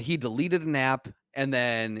 Where he deleted an app, and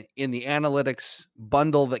then in the analytics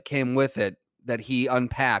bundle that came with it that he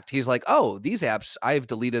unpacked, he's like, oh, these apps I've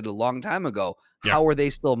deleted a long time ago. Yeah. How are they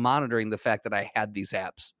still monitoring the fact that I had these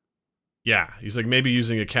apps? Yeah, he's like maybe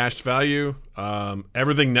using a cached value,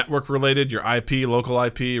 everything network related, your IP, local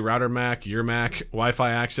IP, router MAC, your MAC,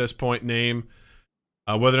 Wi-Fi access point name,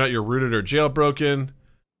 whether or not you're rooted or jailbroken.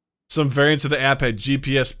 Some variants of the app had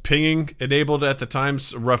GPS pinging enabled at the time,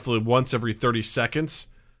 so roughly once every 30 seconds.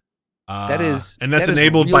 That's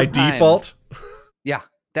enabled by default. Yeah,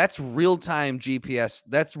 that's real-time GPS.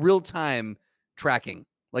 That's real-time tracking.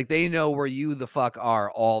 Like, they know where you the fuck are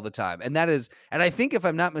all the time. And I think, if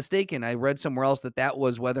I'm not mistaken, I read somewhere else that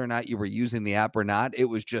was whether or not you were using the app or not. It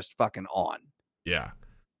was just fucking on. Yeah.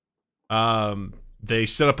 They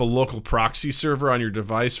set up a local proxy server on your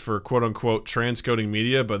device for quote unquote transcoding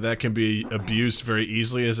media, but that can be abused very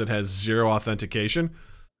easily as it has zero authentication.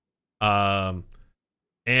 And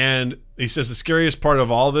he says the scariest part of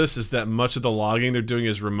all this is that much of the logging they're doing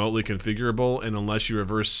is remotely configurable, and unless you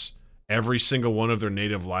reverse every single one of their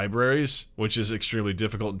native libraries, which is extremely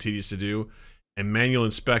difficult and tedious to do, and manual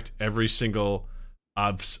inspect every single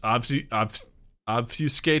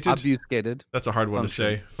obfuscated. That's a hard one to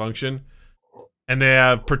say. Function. And they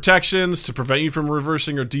have protections to prevent you from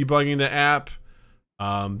reversing or debugging the app.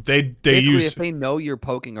 If they know you're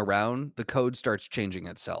poking around, the code starts changing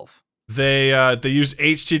itself. They use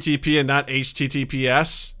HTTP and not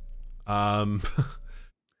HTTPS.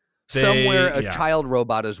 Somewhere a child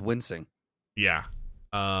robot is wincing. Yeah.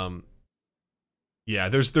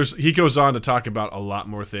 There's he goes on to talk about a lot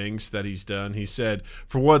more things that he's done. He said,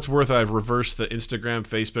 for what it's worth, I've reversed the Instagram,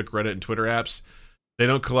 Facebook, Reddit, and Twitter apps. They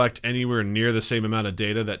don't collect anywhere near the same amount of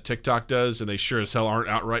data that TikTok does, and they sure as hell aren't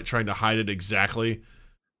outright trying to hide it exactly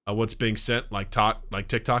what's being sent like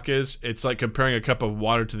TikTok is. It's like comparing a cup of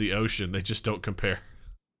water to the ocean. They just don't compare.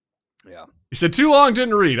 Yeah. He said, too long,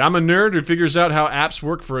 didn't read. I'm a nerd who figures out how apps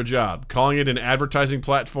work for a job. Calling it an advertising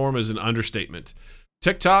platform is an understatement.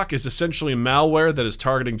 TikTok is essentially malware that is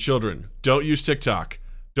targeting children. Don't use TikTok.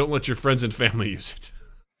 Don't let your friends and family use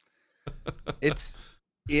it.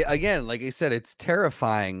 Again, like I said, it's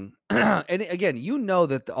terrifying. And again, you know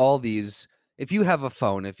that all these, if you have a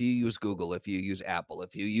phone, if you use Google, if you use Apple,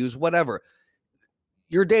 if you use whatever,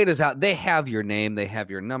 your data's out. They have your name. They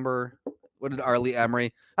have your number. What did Arlie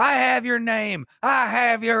Emery? I have your name. I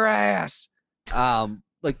have your ass.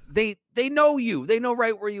 Like they know you. They know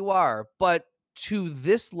right where you are. But to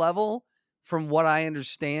this level, from what I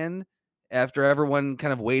understand, after everyone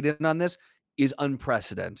kind of weighed in on this, is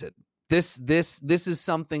unprecedented. This is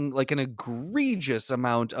something like an egregious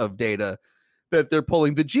amount of data that they're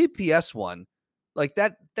pulling. The GPS one, like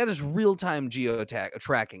that is real-time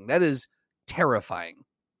tracking. That is terrifying.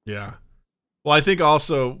 Yeah. Well, I think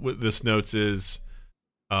also what this notes is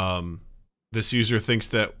this user thinks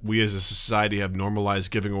that we as a society have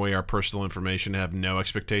normalized giving away our personal information and have no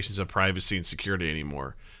expectations of privacy and security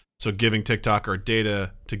anymore. So giving TikTok our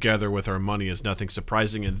data together with our money is nothing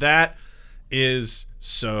surprising, and that is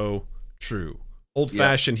so true.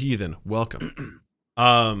 Old-fashioned heathen, welcome.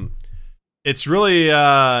 It's really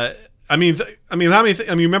remember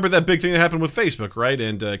that big thing that happened with Facebook, right?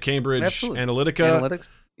 And Cambridge Analytica.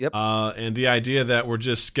 Yep. And the idea that we're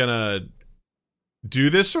just gonna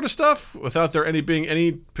do this sort of stuff without there being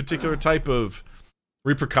any particular type of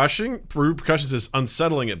repercussions is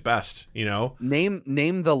unsettling at best. You know,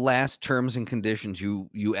 name the last terms and conditions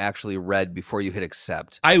you actually read before you hit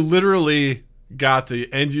accept. I literally got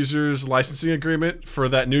the end user's licensing agreement for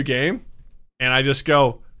that new game, and I just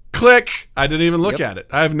go click. I didn't even look at it.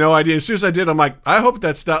 I have no idea. As soon as I did, I'm like, I hope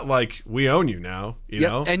that's not like we own you now. You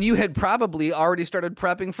know? And you had probably already started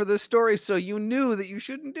prepping for this story, so you knew that you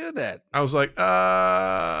shouldn't do that. I was like,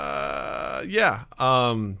 yeah.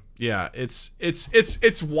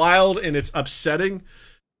 It's wild and it's upsetting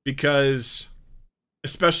because,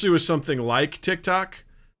 especially with something like TikTok,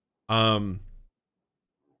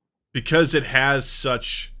 because it has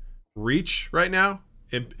such reach right now.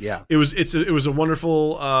 It was a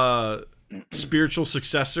wonderful spiritual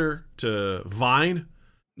successor to Vine.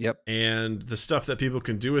 Yep. And the stuff that people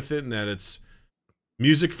can do with it, and that it's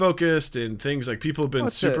music focused and things like people have been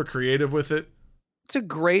super creative with it.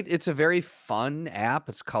 It's a very fun app.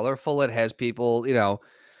 It's colorful. It has people,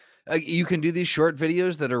 you can do these short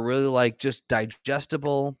videos that are really like just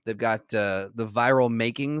digestible. They've got the viral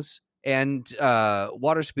makings, and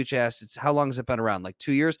Water Speech asked, how long has it been around? Like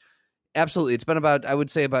 2 years? Absolutely. It's been I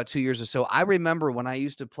would say about 2 years or so. I remember when I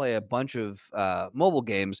used to play a bunch of mobile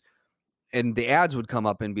games, and the ads would come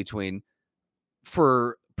up in between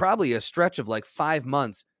for probably a stretch of like 5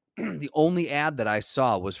 months. The only ad that I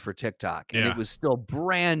saw was for TikTok, and it was still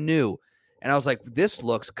brand new. And I was like, this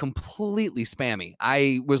looks completely spammy.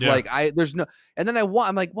 I was like, there's no, and then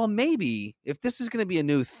I'm like, well, maybe if this is going to be a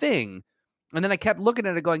new thing. And then I kept looking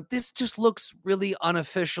at it going, this just looks really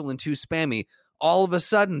unofficial and too spammy. All of a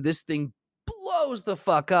sudden, this thing blows the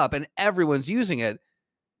fuck up and everyone's using it.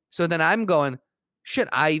 So then I'm going, shit,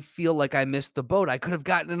 I feel like I missed the boat. I could have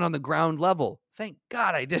gotten it on the ground level. Thank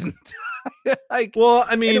God I didn't. Well,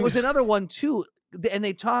 I mean, and it was another one too. And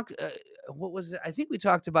they talked, what was it? I think we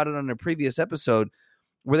talked about it on a previous episode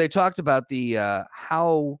where they talked about the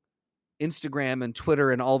how Instagram and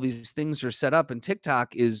Twitter and all these things are set up, and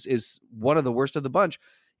TikTok is one of the worst of the bunch.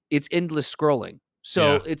 It's endless scrolling.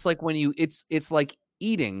 So it's like when it's like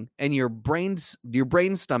eating and your brain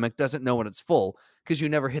stomach doesn't know when it's full because you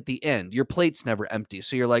never hit the end. Your plate's never empty.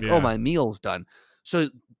 So you're like, oh, my meal's done. So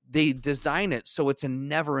they design it so it's a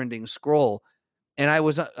never-ending scroll. And I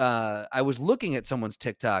was looking at someone's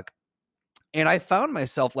TikTok, and I found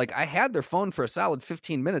myself like I had their phone for a solid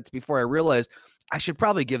 15 minutes before I realized I should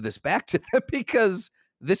probably give this back to them because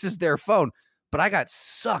this is their phone. But I got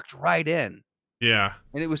sucked right in. Yeah.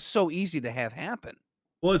 And it was so easy to have happen.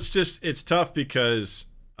 Well, it's tough because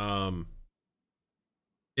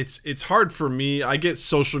it's hard for me. I get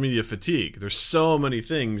social media fatigue. There's so many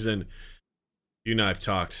things, and you and I have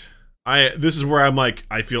talked. This is where I'm like,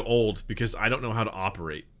 I feel old because I don't know how to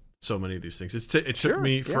operate so many of these things. It took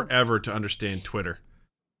me forever to understand Twitter.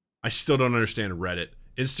 I still don't understand Reddit.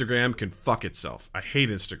 Instagram can fuck itself. I hate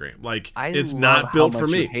Instagram. Like, it's not built for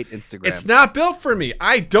me. Hate Instagram. It's not built for me.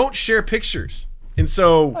 I don't share pictures. And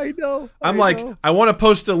so I'm like, I want to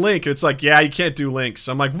post a link. And it's like, you can't do links.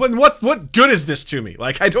 I'm like, what good is this to me?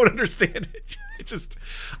 Like, I don't understand it. It's just,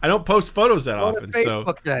 I don't post photos that often.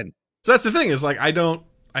 Facebook then. So that's the thing is like, I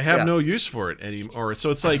have no use for it anymore.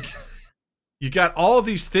 So it's like, you got all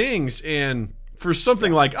these things, and for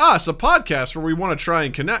something like us, a podcast where we want to try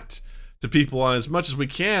and connect to people on as much as we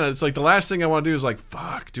can, it's like the last thing I want to do is like,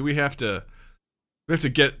 fuck, do we have to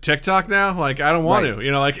get TikTok now? Like, I don't want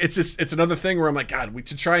to, like it's another thing where I'm like, God,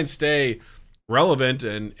 to try and stay relevant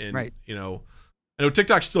and I know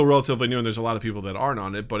TikTok's still relatively new and there's a lot of people that aren't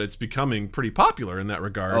on it, but it's becoming pretty popular in that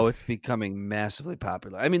regard. Oh, it's becoming massively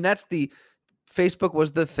popular. I mean, Facebook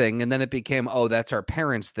was the thing, and then it became, that's our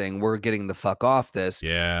parents' thing. We're getting the fuck off this.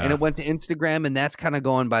 Yeah. And it went to Instagram, and that's kind of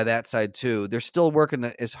going by that side too. They're still working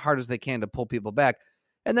as hard as they can to pull people back.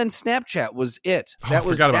 And then Snapchat was it. That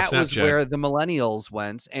was where the millennials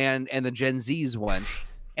went and the Gen Zs went.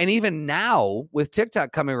 And even now with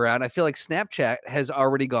TikTok coming around, I feel like Snapchat has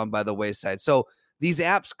already gone by the wayside. So these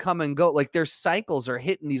apps come and go. Like their cycles are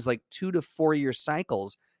hitting these like 2 to 4 year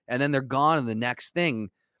cycles, and then they're gone in the next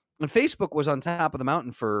thing. And Facebook was on top of the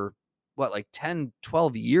mountain for like 10,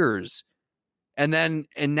 12 years. And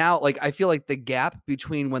now like, I feel like the gap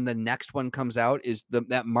between when the next one comes out is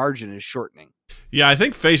that margin is shortening. Yeah. I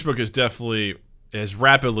think Facebook is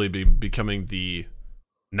rapidly becoming the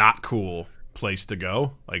not cool place to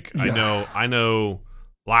go. Like I know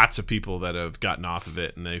lots of people that have gotten off of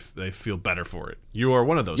it and they feel better for it. You are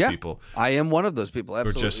one of those people. I am one of those people.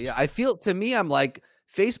 Absolutely. I feel, to me, I'm like,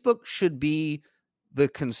 Facebook should be the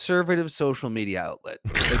conservative social media outlet.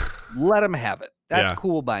 Like, let them have it. That's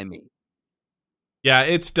cool by me. Yeah,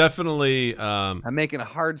 it's definitely. I'm making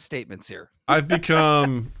hard statements here. I've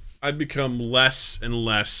become less and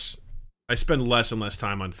less. I spend less and less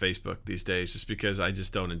time on Facebook these days, just because I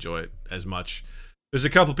just don't enjoy it as much. There's a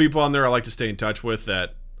couple people on there I like to stay in touch with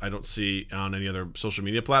that I don't see on any other social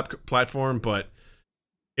media platform, but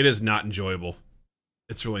it is not enjoyable.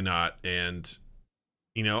 It's really not, and.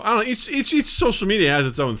 I don't know. Each social media has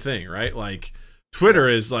its own thing, right? Like Twitter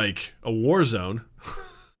is like a war zone.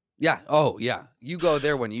 Yeah. Oh, yeah. You go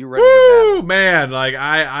there when you're ready to battle. Man. Like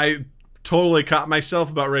I totally caught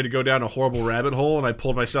myself about ready to go down a horrible rabbit hole, and I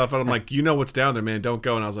pulled myself out. I'm like, what's down there, man? Don't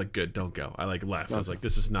go. And I was like, good, don't go. I like left. I was like,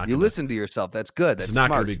 this is not. You listen to yourself. That's good. That's not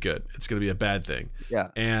going to be good. It's going to be a bad thing. Yeah.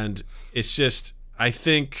 And it's just, I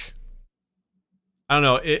think, I don't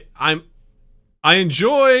know. I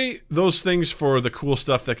enjoy those things for the cool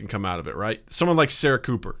stuff that can come out of it, right? Someone like Sarah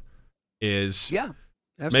Cooper is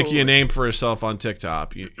making a name for herself on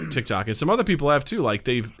TikTok, and some other people have too. Like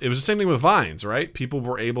it was the same thing with Vines, right? People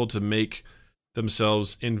were able to make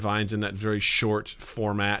themselves in Vines in that very short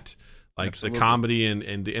format, like the comedy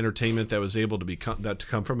and the entertainment that was able to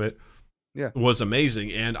come from it was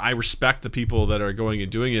amazing. And I respect the people that are going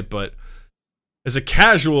and doing it, but as a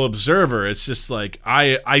casual observer, it's just like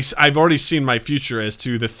I've already seen my future as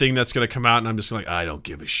to the thing that's going to come out, and I'm just like, I don't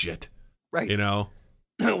give a shit, right?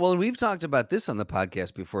 Well, and we've talked about this on the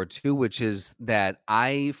podcast before too, which is that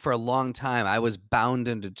for a long time, I was bound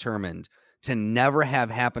and determined to never have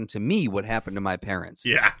happen to me what happened to my parents.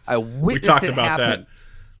 Yeah. I witnessed we talked it about happen,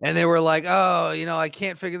 that. and they were like, oh, I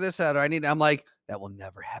can't figure this out. Or I'm like, that will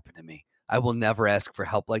never happen to me. I will never ask for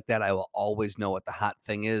help like that. I will always know what the hot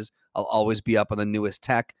thing is. I'll always be up on the newest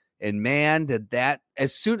tech. And man, did that,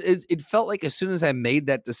 as soon as I made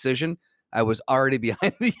that decision, I was already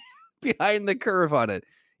behind the curve on it.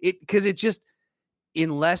 Because it just,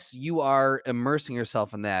 unless you are immersing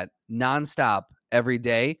yourself in that nonstop every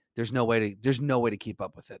day, there's no way to keep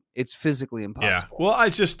up with it. It's physically impossible. Yeah. Well,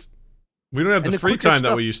 we don't have the free time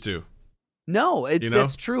that we used to. No,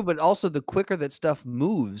 that's true. But also the quicker that stuff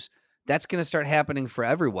moves, that's going to start happening for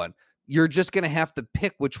everyone. You're just going to have to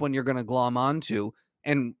pick which one you're going to glom onto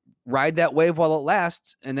and ride that wave while it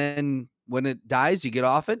lasts. And then when it dies, you get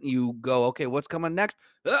off it and you go, okay, what's coming next?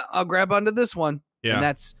 I'll grab onto this one.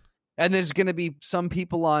 Yeah. And there's going to be some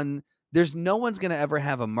people there's no one's going to ever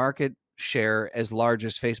have a market share as large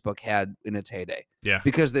as Facebook had in its heyday. Yeah.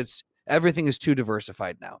 Because everything is too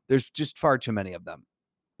diversified now. There's just far too many of them.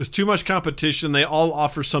 There's too much competition. They all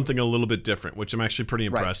offer something a little bit different, which I'm actually pretty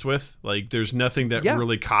impressed with. Like, there's nothing that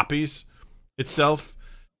really copies itself.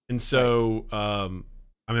 And so I'm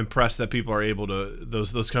impressed that people are able to,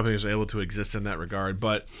 those companies are able to exist in that regard.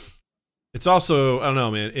 But it's also, I don't know,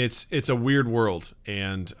 man, it's a weird world.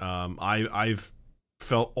 And I've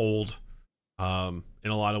felt old in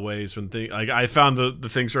a lot of ways when I found the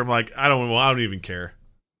things where I'm like, I don't even care.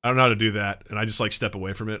 I don't know how to do that. And I just like step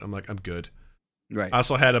away from it. I'm like, I'm good. Right. I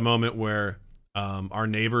also had a moment where our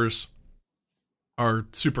neighbors are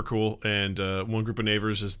super cool, and one group of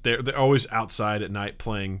neighbors is they're always outside at night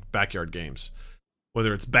playing backyard games,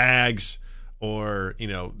 whether it's bags or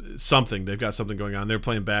something. They've got something going on. They're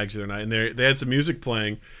playing bags the other night, and they had some music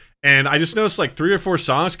playing, and I just noticed like 3 or 4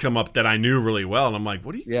 songs come up that I knew really well, and I'm like,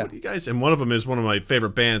 what do you guys? And one of them is one of my favorite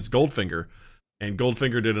bands, Goldfinger. And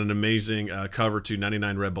Goldfinger did an amazing cover to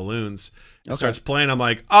 99 Red Balloons. It starts playing. I'm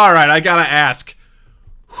like, all right, I got to ask,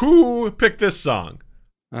 who picked this song?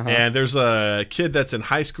 Uh-huh. And there's a kid that's in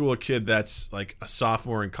high school, a kid that's like a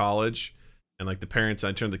sophomore in college. And like the parents,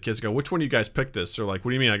 I turn to the kids and go, which one of you guys picked this? They're like, what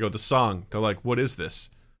do you mean? I go, the song. They're like, what is this?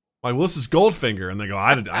 I'm like, well, this is Goldfinger. And they go,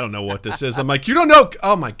 I don't know what this is. I'm like, you don't know?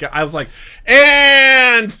 Oh my God. I was like,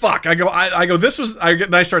 and fuck. I go, this was,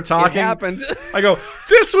 and I start talking. It happened. I go,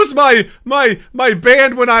 this was my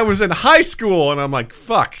band when I was in high school. And I'm like,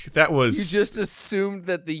 fuck, that was. You just assumed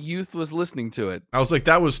that the youth was listening to it. I was like,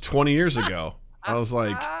 that was 20 years ago. I was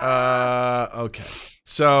like, okay.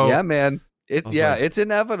 So. Yeah, man. It's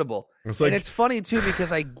inevitable. And it's funny too,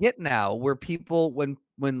 because I get now where people, when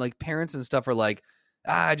like parents and stuff are like,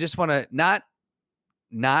 I just want to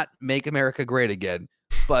not make America great again,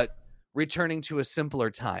 but returning to a simpler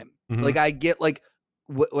time. Mm-hmm. Like I get like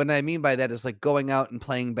what I mean by that is like going out and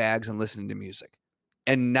playing bags and listening to music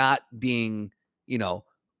and not being,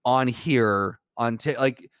 on here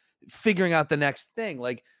like figuring out the next thing.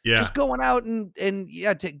 Like just going out and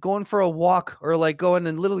going for a walk or like going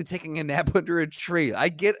and literally taking a nap under a tree. I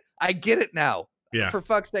get it now. Yeah. For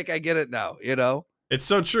fuck's sake, I get it now, It's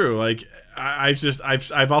so true. Like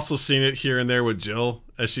I've also seen it here and there with Jill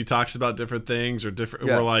as she talks about different things or different.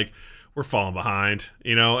 Yeah. We're falling behind,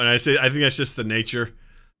 and I think that's just the nature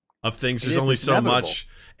of things. There's only so much,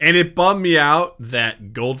 and it bummed me out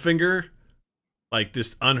that Goldfinger, like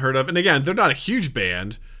this unheard of, and again, they're not a huge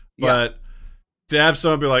band, but to have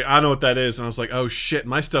someone be like, I know what that is, and I was like, oh shit,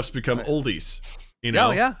 my stuff's become oldies,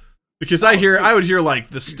 Yeah. Because I would hear like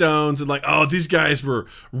the Stones and like, oh, these guys were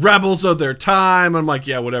rebels of their time. I'm like,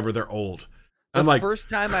 yeah, whatever, they're old. The first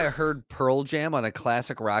time I heard Pearl Jam on a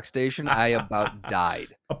classic rock station, I about died.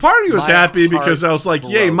 A part of me was happy because I was like,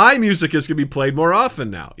 yay, my music is going to be played more often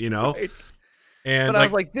now, Right. And but I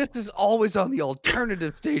was like, this is always on the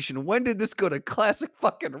alternative station. When did this go to classic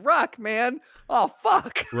fucking rock, man? Oh,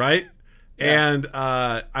 fuck. Right? Yeah. And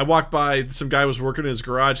I walked by, some guy was working in his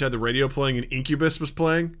garage, had the radio playing, and Incubus was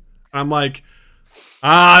playing. I'm like,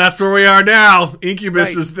 that's where we are now.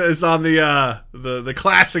 Incubus is on the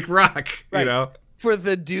classic rock, For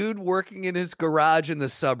the dude working in his garage in the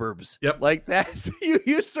suburbs. Yep. Like that's, you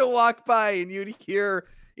used to walk by and you'd hear,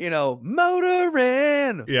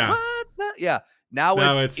 motorin. Yeah. What the? Yeah. Now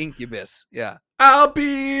it's Incubus. Yeah. I'll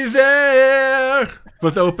be there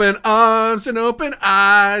with open arms and open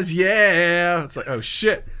eyes. Yeah. It's like, oh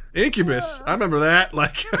shit. Incubus. I remember that.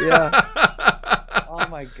 Like, yeah. Oh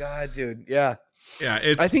my God, dude. Yeah. Yeah.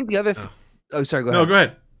 I think the other, sorry, go ahead. No, go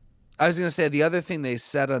ahead. I was going to say the other thing they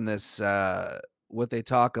said on this, what they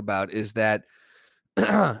talk about is that,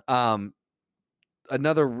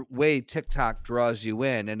 another way TikTok draws you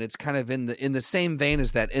in, and it's kind of in the same vein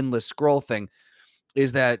as that endless scroll thing,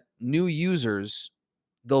 is that new users,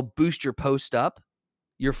 they'll boost your post up,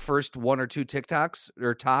 your first 1 or 2 TikToks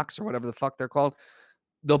or talks or whatever the fuck they're called.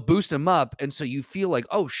 They'll boost them up, and so you feel like,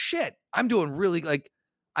 oh shit, I'm doing really, like,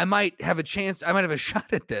 I might have a chance, I might have a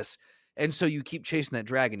shot at this. And so you keep chasing that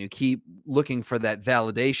dragon, you keep looking for that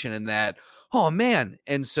validation and that, oh man.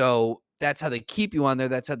 And so that's how they keep you on there.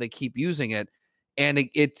 That's how they keep using it. And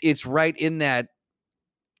it's right in that.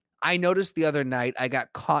 I noticed the other night I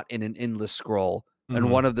got caught in an endless scroll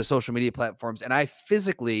on one of the social media platforms, and I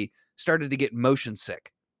physically started to get motion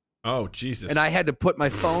sick. Oh, Jesus. And I had to put my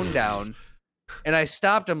phone down. And I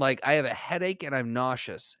stopped. I'm like, I have a headache and I'm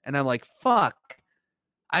nauseous. And I'm like, fuck,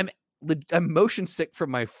 I'm motion sick from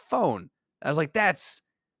my phone. I was like, that's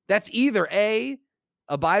either a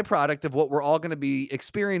byproduct of what we're all going to be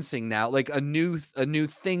experiencing now, like a new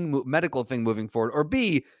thing, medical thing moving forward, or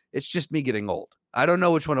B, it's just me getting old. I don't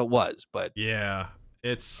know which one it was, but yeah,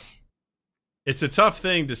 it's a tough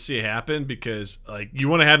thing to see happen because like you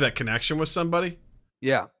want to have that connection with somebody.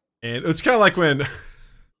 Yeah. And it's kind of like when,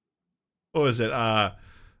 what was it? I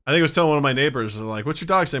think I was telling one of my neighbors, like, what's your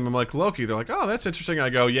dog's name? I'm like, Loki. They're like, oh, that's interesting. I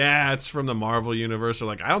go, yeah, it's from the Marvel universe. They're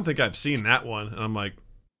like, I don't think I've seen that one. And I'm like,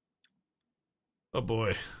 oh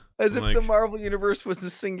boy. As if the Marvel universe was a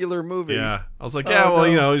singular movie. Yeah. I was like, yeah, well,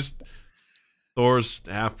 you know, he's Thor's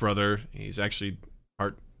half brother. He's actually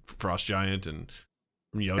part frost giant and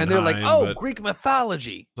from Jotunheim. And they're like, oh, Greek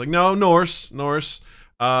mythology. It's like, no, Norse. Norse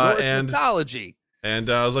and mythology.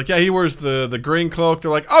 And I was like, yeah, he wears the green cloak.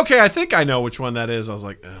 They're like, okay, I think I know which one that is. I was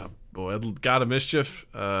like, oh, boy, God of Mischief.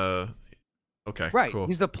 Okay, right. Cool.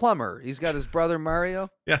 He's the plumber. He's got his brother Mario.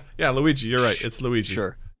 Yeah, Luigi. You're right. It's Luigi.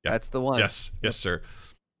 Sure, yeah. That's the one. Yes, sir.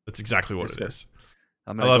 That's exactly what it is.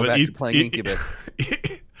 I'm gonna go back to playing Incubus.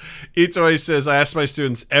 Itoi says, I ask my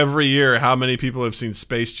students every year how many people have seen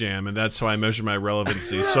Space Jam, and that's how I measure my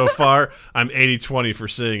relevancy. So far, I'm 80-20 for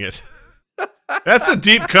seeing it. That's a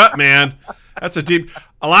deep cut, man.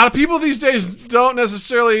 A lot of people these days don't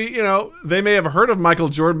necessarily, you know, they may have heard of Michael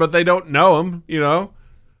Jordan, but they don't know him, you know.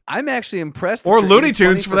 I'm actually impressed. Or Looney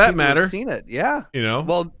Tunes for that matter. Seen it, yeah. You know.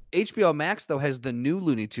 Well, HBO Max though has the new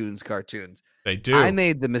Looney Tunes cartoons. They do. I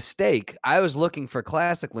made the mistake. I was looking for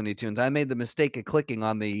classic Looney Tunes. I made the mistake of clicking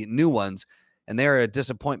on the new ones, and they're a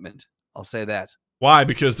disappointment. I'll say that. Why?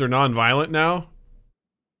 Because they're non-violent now?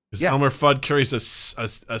 Because Elmer Fudd carries a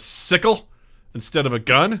sickle instead of a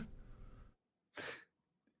gun?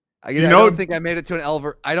 I don't think I made it to an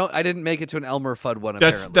Elmer. I didn't make it to an Elmer Fudd one.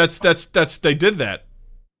 That's they did that.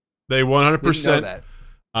 They 100%.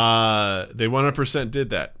 They 100% did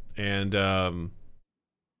that, and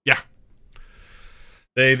yeah,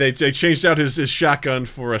 they changed out his shotgun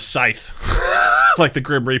for a scythe, like the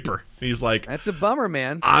Grim Reaper. He's like, that's a bummer,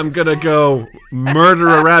 man. I'm gonna go murder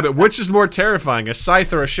a rabbit. Which is more terrifying, a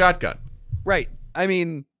scythe or a shotgun? Right. I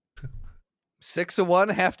mean, 6 of one,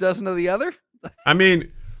 half dozen of the other. I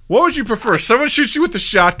mean, what would you prefer? Someone shoots you with a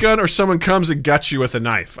shotgun, or someone comes and guts you with a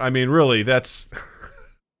knife? I mean, really, that's.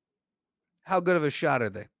 How good of a shot are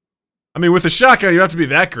they? I mean, with a shotgun, you don't have to be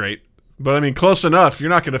that great. But, I mean, close enough. You're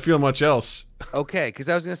not going to feel much else. Okay, because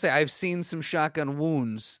I was going to say, I've seen some shotgun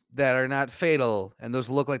wounds that are not fatal, and those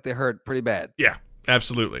look like they hurt pretty bad. Yeah,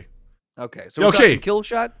 absolutely. Okay, so we're talking kill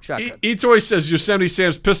shot? Shotgun. Itoi says Yosemite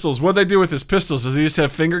Sam's pistols. What do they do with his pistols? Does he just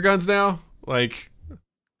have finger guns now? Like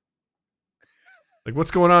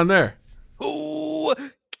what's going on there? Ooh.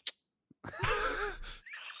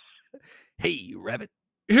 Hey, rabbit.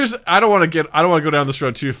 I don't want to go down this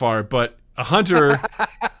road too far, but a hunter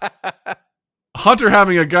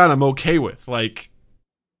having a gun I'm okay with. Like,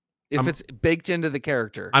 if it's baked into the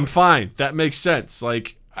character, I'm fine. That makes sense.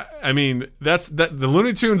 Like, I mean, the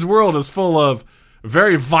Looney Tunes world is full of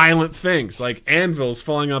very violent things, like anvils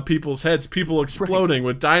falling on people's heads, people exploding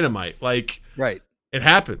with dynamite. Like, right. It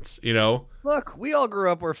happens, you know. Look, we all grew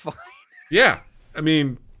up. We're fine. Yeah, I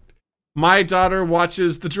mean, my daughter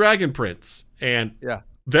watches The Dragon Prince, and yeah.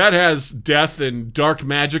 That has death and dark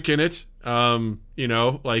magic in it. You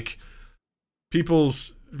know, like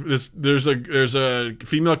there's a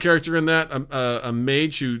female character in that, a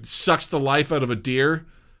mage who sucks the life out of a deer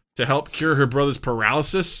to help cure her brother's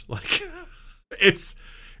paralysis. Like, it's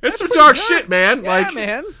some dark shit, man. Yeah, like,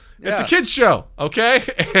 man. Yeah. It's a kid's show, okay?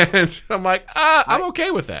 And I'm like, I'm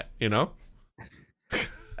okay with that, you know?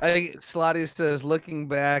 I think Slotty says, looking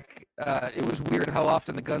back, it was weird how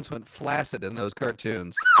often the guns went flaccid in those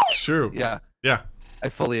cartoons. It's true. Yeah. Yeah. I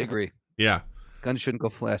fully agree. Yeah. Guns shouldn't go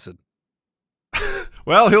flaccid.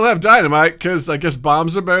 Well, he'll have dynamite because I guess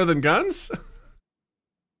bombs are better than guns.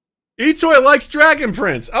 Etoy likes Dragon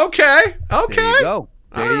Prince. Okay. There you go.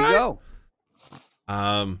 There you go.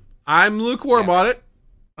 I'm lukewarm on it.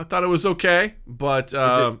 I thought it was okay, but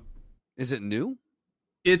is it new?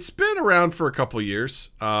 It's been around for a couple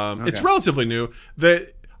years. It's relatively new.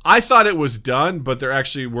 I thought it was done, but they're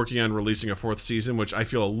actually working on releasing a 4th season, which I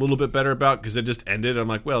feel a little bit better about because it just ended. I'm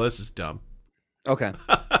like, well, this is dumb. Okay.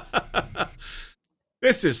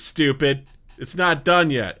 This is stupid. It's not done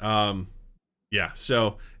yet. Yeah,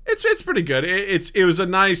 so it's pretty good. It was a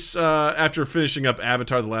nice after finishing up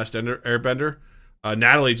Avatar: The Last Airbender.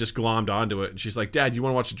 Natalie just glommed onto it, and she's like, "Dad, you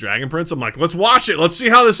want to watch The Dragon Prince?" I'm like, "Let's watch it. Let's see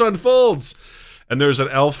how this unfolds." And there's an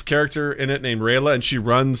elf character in it named Rayla, and she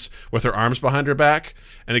runs with her arms behind her back.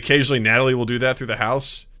 And occasionally Natalie will do that through the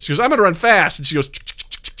house. She goes, "I'm going to run fast." And she goes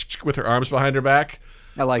with her arms behind her back.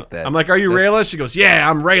 I like that. I'm like, "Are you Rayla?" She goes, "Yeah,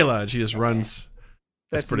 I'm Rayla." And she just runs.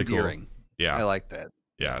 That's pretty endearing. Cool. Yeah. I like that.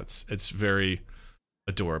 Yeah, it's very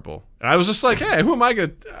adorable. And I was just like, "Hey, who am I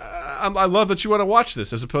going to... I love that you want to watch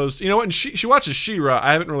this," as opposed... You know what? And she watches She-Ra.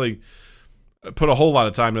 I haven't really... put a whole lot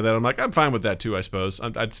of time to that. I'm like, I'm fine with that too, I suppose.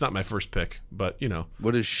 It's not my first pick, but you know.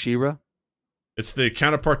 What is She-Ra? It's the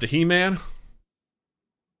counterpart to He-Man.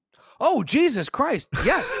 Oh, Jesus Christ.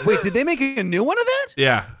 Yes. Wait, did they make a new one of that?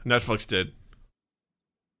 Yeah, Netflix did.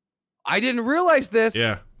 I didn't realize this.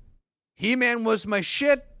 Yeah. He-Man was my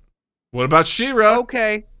shit. What about She-Ra?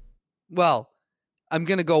 Okay. Well, I'm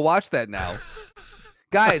going to go watch that now.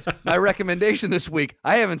 Guys, my recommendation this week,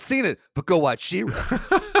 I haven't seen it, but go watch She-Ra.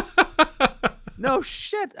 No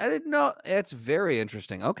shit. I didn't know. It's very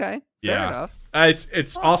interesting. Okay. Fair enough.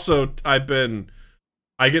 It's also, I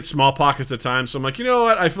get small pockets of time, so I'm like, you know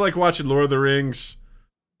what? I feel like watching Lord of the Rings.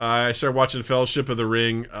 I started watching Fellowship of the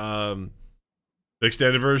Ring, the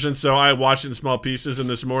extended version, so I watch it in small pieces, and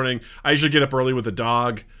this morning, I usually get up early with the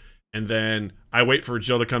dog, and then I wait for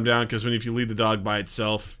Jill to come down, because if you leave the dog by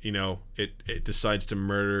itself, you know, it decides to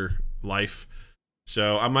murder life.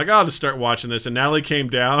 So I'm like, I'll just start watching this, and Natalie came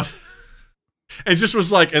down... and just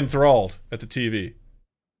was like enthralled at the TV,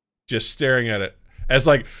 just staring at it. As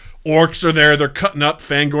like orcs are there, they're cutting up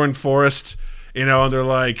Fangorn Forest, you know, and they're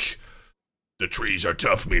like, "The trees are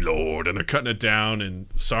tough, me lord," and they're cutting it down, and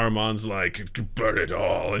Saruman's like, "Burn it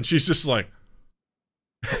all," and she's just like,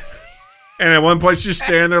 and at one point she's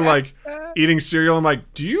standing there like eating cereal. I'm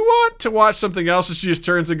like, "Do you want to watch something else?" And she just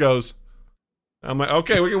turns and goes. I'm like,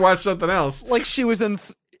 "Okay, we can watch something else." Like she was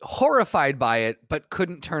horrified by it, but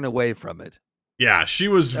couldn't turn away from it. Yeah, she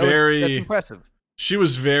was that's impressive. She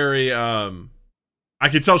was very, I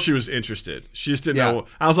could tell she was interested. She just didn't know.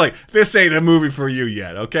 I was like, this ain't a movie for you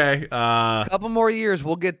yet, okay? A couple more years,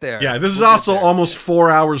 we'll get there. Yeah, this is also almost 4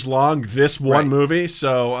 hours long, this one movie.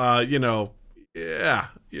 So, you know, yeah,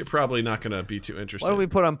 you're probably not going to be too interested. Why don't we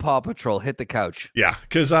put on Paw Patrol, Hit the Couch? Yeah,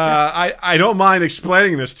 because I don't mind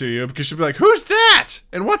explaining this to you, because you'll be like, who's that?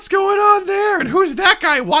 And what's going on there? And who's that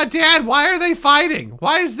guy? Why, Dad, why are they fighting?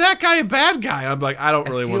 Why is that guy a bad guy? I'm like, I don't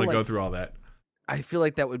really want to go through all that. I feel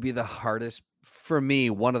like that would be the hardest, for me,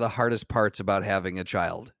 one of the hardest parts about having a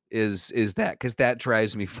child is that, because that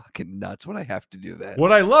drives me fucking nuts when I have to do that.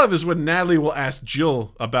 What I love is when Natalie will ask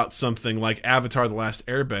Jill about something like Avatar: The Last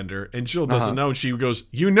Airbender, and Jill doesn't know, and she goes,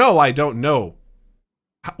 "You know I don't know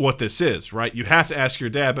what this is, right? You have to ask your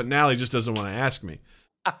dad," but Natalie just doesn't want to ask me.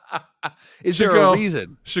 Is there a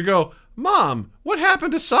reason? She'll go, "Mom, what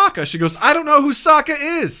happened to Sokka?" She goes, "I don't know who Sokka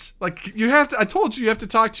is. Like, you have to, I told you have to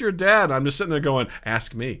talk to your dad." I'm just sitting there going,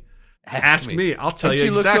 "Ask me. Ask me. I'll tell you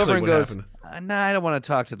exactly what happened." Nah, I don't want to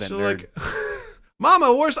talk to that nerd. Like,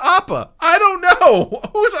 "Mama, where's Appa?" "I don't know.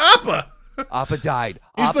 Who's Appa?" Appa died.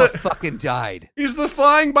 Appa fucking died. He's the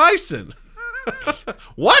flying bison.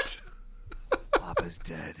 What? Appa's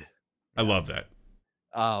dead. I love that.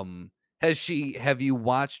 Have you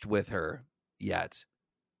watched with her yet?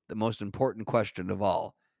 The most important question of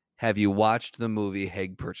all. Have you watched the movie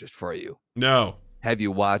Haig purchased for you? No. Have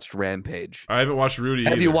you watched Rampage? I haven't watched Rudy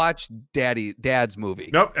either. Have you watched Dad's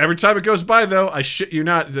movie? Nope. Every time it goes by, though, I shit you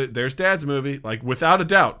not, there's Dad's movie. Like, without a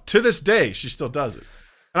doubt. To this day, she still does it.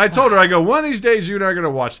 And I told her, I go, one of these days, you and I are going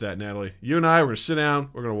to watch that, Natalie. You and I, we're going to sit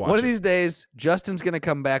down, we're going to watch it. One of these days, Justin's going to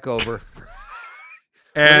come back over.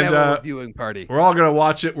 And we're have a viewing party. We're all going to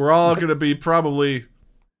watch it. We're all going to be probably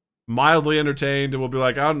mildly entertained, and we'll be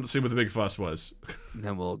like, I don't see what the big fuss was. And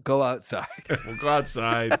then we'll go outside. We'll go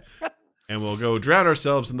outside. And we'll go drown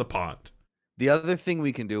ourselves in the pond. The other thing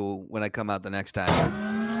we can do when I come out the next time.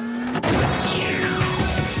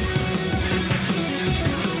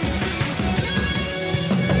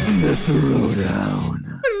 The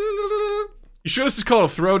throwdown. You sure this is called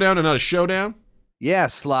a throwdown and not a showdown? Yeah,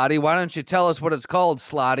 Slotty. Why don't you tell us what it's called,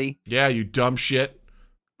 Slotty? Yeah, you dumb shit.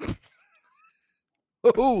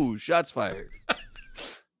 Ooh, shots fired.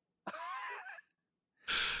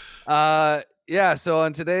 Yeah, so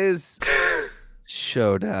on today's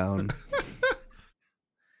showdown,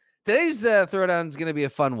 today's throwdown is going to be a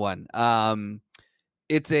fun one.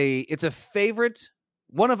 It's a favorite,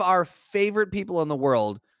 one of our favorite people in the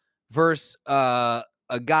world versus a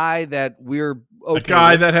guy that we're okay a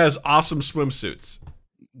guy with. that has awesome swimsuits.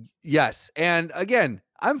 Yes, and again,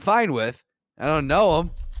 I'm fine with. I don't know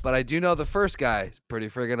him, but I do know the first guy is pretty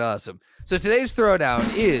friggin' awesome. So today's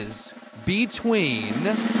throwdown is between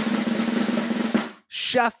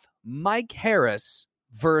Chef Mike Harris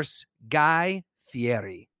versus Guy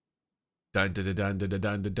Fieri. Dun, dun, dun, dun, dun,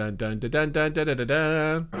 dun, dun, dun, dun, dun, dun, dun,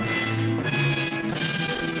 dun.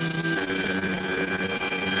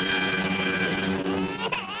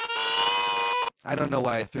 I don't know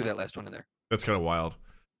why I threw that last one in there. That's kind of wild.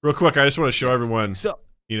 Real quick, I just want to show everyone, So,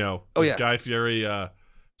 this Guy Fieri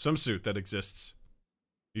swimsuit that exists.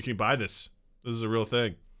 You can buy this. This is a real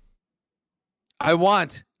thing. I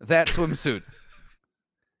want that swimsuit.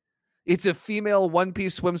 It's a female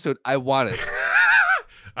one-piece swimsuit. I want it.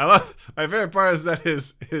 I love my favorite part is that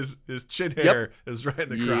his chin hair is right in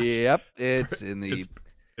the crotch. Yep, it's in the.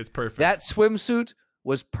 It's perfect. That swimsuit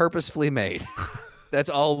was purposefully made. That's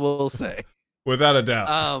all we'll say. Without a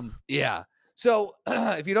doubt. Yeah. So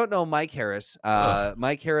if you don't know Mike Harris,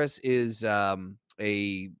 Mike Harris is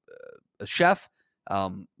a chef.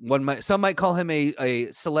 Some might call him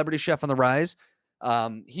a celebrity chef on the rise.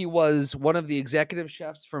 He was one of the executive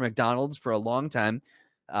chefs for McDonald's for a long time.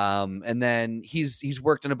 And then he's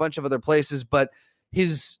worked in a bunch of other places, but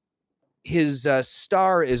his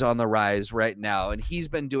star is on the rise right now, and he's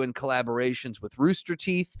been doing collaborations with Rooster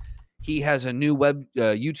Teeth. He has a new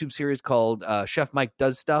YouTube series called Chef Mike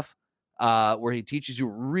Does Stuff, where he teaches you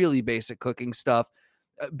really basic cooking stuff.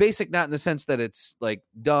 Basic not in the sense that it's like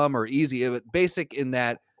dumb or easy, but basic in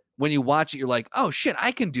that when you watch it, you're like, oh shit,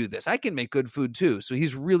 I can do this. I can make good food too. So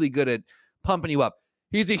he's really good at pumping you up.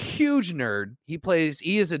 He's a huge nerd. He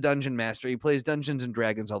is a dungeon master. He plays Dungeons and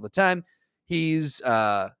Dragons all the time. He's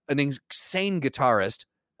an insane guitarist.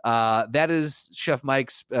 That is Chef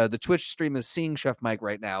Mike's. The Twitch stream is seeing Chef Mike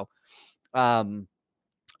right now.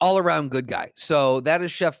 All around good guy. So that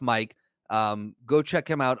is Chef Mike. Go check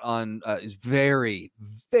him out on. He's very,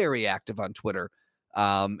 very active on Twitter.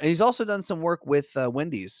 And he's also done some work with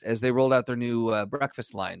Wendy's as they rolled out their new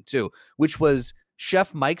breakfast line too, which was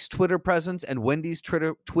Chef Mike's Twitter presence and Wendy's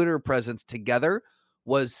Twitter presence together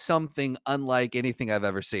was something unlike anything I've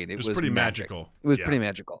ever seen. It was pretty magical. It was pretty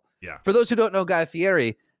magical. Yeah. For those who don't know Guy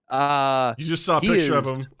Fieri, you just saw a picture of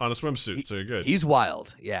him on a swimsuit, so you're good. He's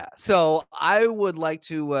wild. Yeah. So I would like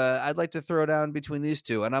to, I'd like to throw down between these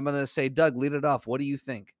two, and I'm going to say, Doug, lead it off. What do you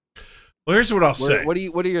think? Well, here's what I'll say. What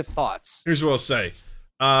are your thoughts? Here's what I'll say.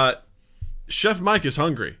 Chef Mike is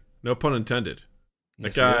hungry. No pun intended.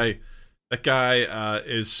 Yes, That guy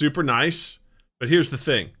is super nice, but here's the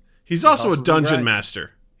thing. He's also a dungeon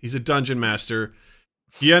master. He's a dungeon master.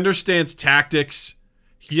 He understands tactics.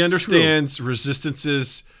 He understands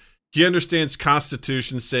resistances. He understands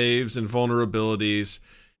constitution saves and vulnerabilities.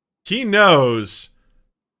 He knows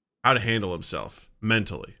how to handle himself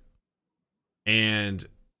mentally. And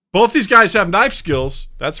both these guys have knife skills.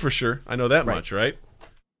 That's for sure. I know that much, right?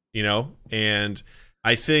 And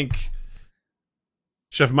I think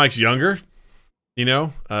Chef Mike's younger,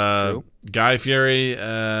 Guy Fieri,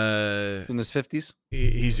 in his 50s.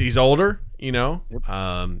 He's older, Yep.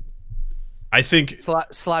 I think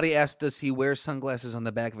Slotty asked, does he wear sunglasses on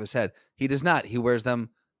the back of his head? He does not. He wears them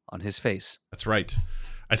on his face. That's right.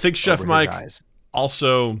 I think Chef Mike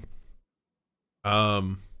also,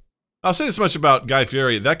 I'll say this much about Guy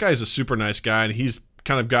Fieri. That guy's a super nice guy, and he's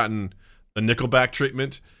kind of gotten the Nickelback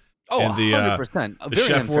treatment in the 100%. The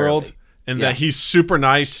chef world, and that he's super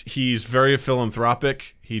nice. He's very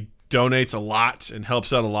philanthropic. He donates a lot and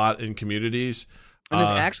helps out a lot in communities. And is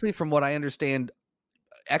actually, from what I understand,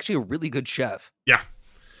 actually a really good chef. Yeah.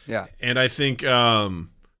 And I think I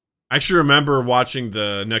actually remember watching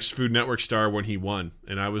the Next Food Network star when he won,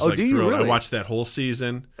 and I was thrilled. Really? I watched that whole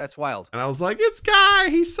season. That's wild. And I was like, it's Guy.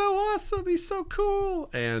 He's so awesome. He's so cool.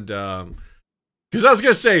 And because I was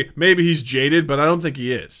gonna say maybe he's jaded, but I don't think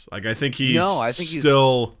he is. Like I think he's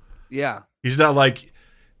still. He's not like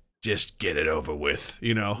just get it over with,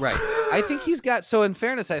 Right. I think he's got. So in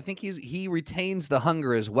fairness, I think he retains the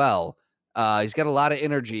hunger as well. He's got a lot of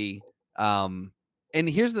energy. And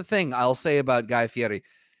here's the thing I'll say about Guy Fieri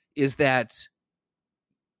is that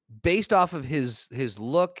based off of his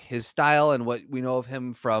look, his style, and what we know of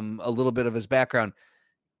him from a little bit of his background,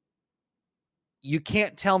 you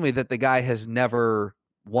can't tell me that the guy has never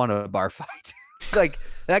won a bar fight. Like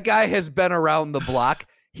That guy has been around the block.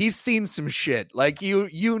 He's seen some shit. Like you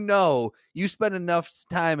spend enough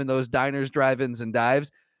time in those diners, drive-ins, and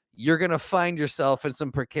dives, you're gonna find yourself in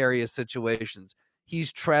some precarious situations.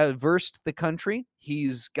 He's traversed the country. He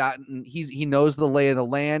knows the lay of the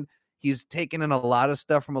land. He's taken in a lot of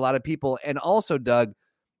stuff from a lot of people. And also, Doug,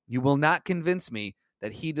 you will not convince me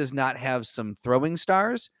that he does not have some throwing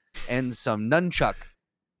stars and some nunchuck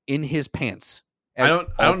in his pants. I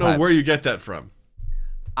don't know where you get that from.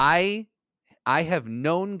 I have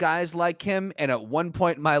known guys like him, and at one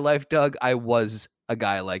point in my life, Doug, I was a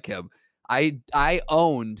guy like him. I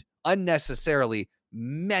owned unnecessarily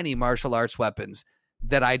many martial arts weapons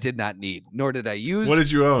that I did not need, nor did I use. What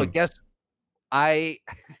did you own? But guess I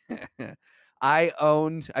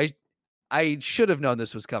owned. I should have known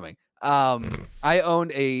this was coming. I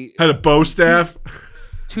owned had a bow staff.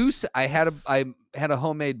 I had a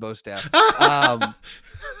homemade bow staff.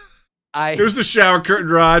 It was the shower curtain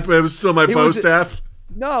rod, but it was still my bow staff.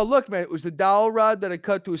 No, look, man, it was the dowel rod that I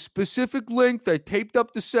cut to a specific length. I taped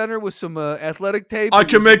up the center with some athletic tape. I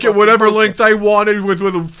can make it whatever length I wanted with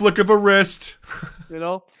a flick of a wrist. You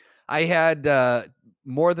know, I had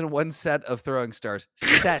more than one set of throwing stars.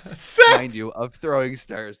 Set, mind you, of throwing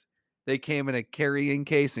stars. They came in a carrying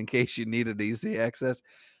case in case you needed easy access.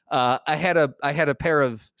 I had a pair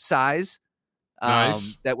of sais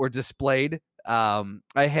nice. That were displayed. I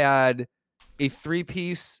had a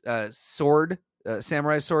 3-piece sword,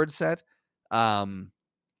 samurai sword set that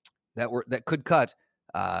could cut.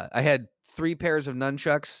 I had 3 pairs of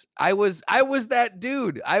nunchucks. I was that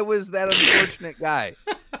dude. I was that unfortunate guy.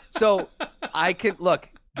 So I can look.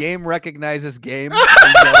 Game recognizes game.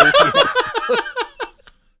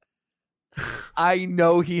 I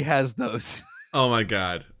know he has those. Oh my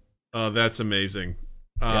god. Oh, that's amazing.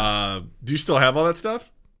 Do you still have all that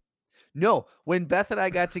stuff? No. When Beth and I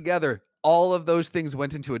got together, all of those things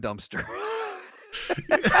went into a dumpster.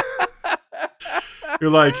 You're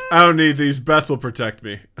like, I don't need these. Beth will protect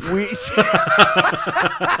me.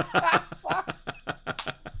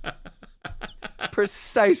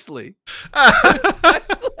 Precisely.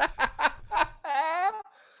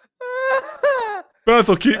 Beth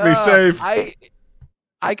will keep me safe.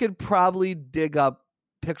 I could probably dig up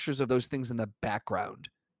pictures of those things in the background.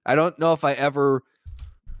 I don't know if I ever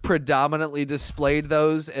predominantly displayed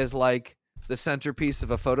those as like the centerpiece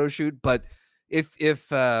of a photo shoot, but if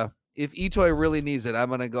Itoy really needs it,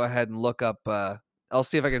 I'm gonna go ahead and look up. I'll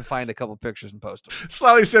see if I can find a couple pictures and post them.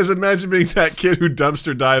 Slowly says, "Imagine being that kid who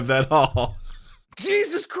dumpster dived that hall."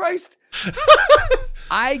 Jesus Christ!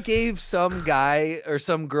 I gave some guy or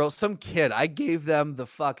some girl, some kid. I gave them the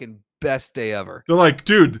fucking best day ever. They're like,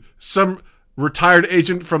 dude, some retired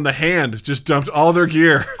agent from the Hand just dumped all their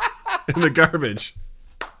gear in the garbage.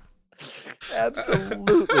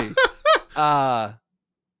 Absolutely.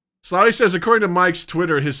 Slotty says, according to Mike's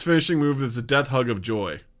Twitter, his finishing move is a death hug of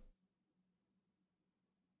joy.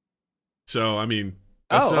 So, I mean,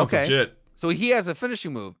 that sounds legit. So he has a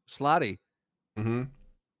finishing move, Slotty. Mm-hmm.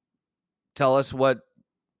 Tell us, what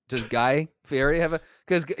does Guy Fieri have?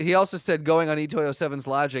 Because he also said, going on Itoy 07's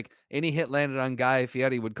logic, any hit landed on Guy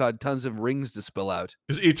Fieri would cause tons of rings to spill out.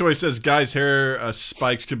 Because Itoy says Guy's hair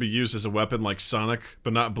spikes could be used as a weapon like Sonic,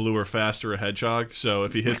 but not blue or fast or a hedgehog. So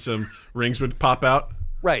if he hits him, rings would pop out.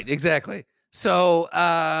 Right, exactly. So,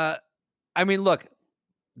 I mean, look,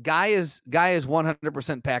 Guy is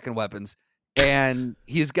 100% packing weapons, and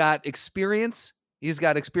he's got experience. He's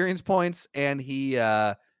got experience points, and he, he's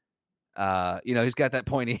got that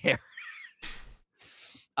pointy hair.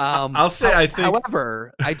 I'll say,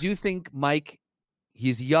 however, I do think Mike,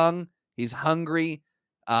 he's young, he's hungry,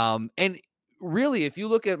 and really, if you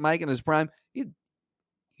look at Mike in his prime,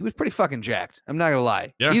 he was pretty fucking jacked. I'm not gonna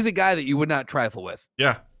lie. Yeah. He's a guy that you would not trifle with.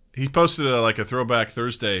 Yeah. He posted a Throwback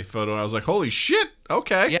Thursday photo, and I was like, holy shit,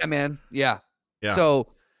 okay. Yeah, man. Yeah. So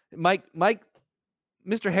Mike,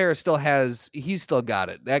 Mr. Harris he's still got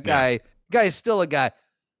it. That guy is still a guy.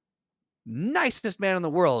 Nicest man in the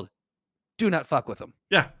world. Do not fuck with him.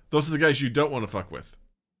 Yeah, those are the guys you don't want to fuck with.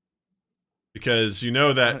 Because you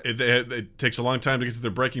know that it takes a long time to get to their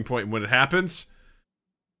breaking point, and when it happens,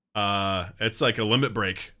 it's like a limit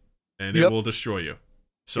break, and it will destroy you.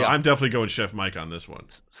 So I'm definitely going Chef Mike on this one.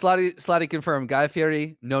 Slotty confirmed. Guy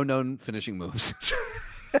Fieri, no known finishing moves.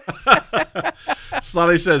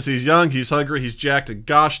 Slotty says he's young, he's hungry, he's jacked, and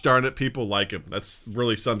gosh darn it, people like him. That's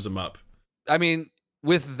really sums him up. I mean,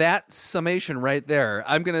 with that summation right there,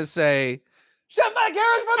 I'm going to say, Chef Mike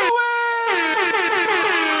Harris for the win!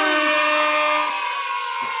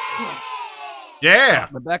 Yeah!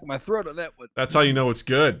 The back of my throat on that one. That's how you know it's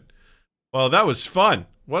good. Well, that was fun.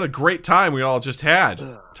 What a great time we all just had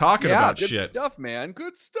talking about good shit. Stuff, man.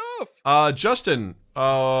 Good stuff. Justin,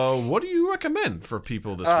 what do you recommend for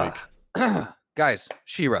people this week? Guys,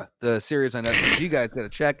 She-Ra, the series on Netflix. You guys gotta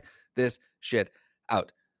check this shit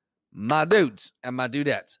out. My dudes and my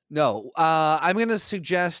dudettes. No, I'm gonna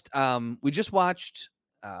suggest. We just watched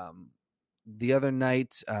the other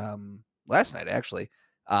night, last night actually.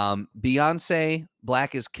 Beyonce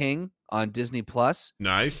Black is King on Disney Plus.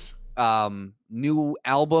 Nice. New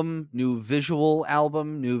album, new visual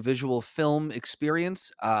film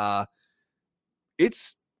experience. It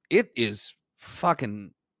is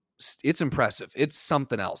fucking, it's impressive. It's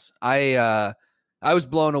something else. I was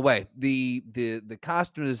blown away. The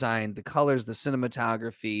costume design, the colors, the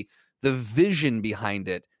cinematography, the vision behind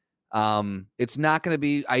it. It's not going to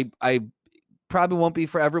be, I probably won't be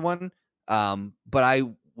for everyone. But I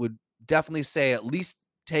would definitely say at least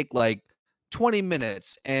take like 20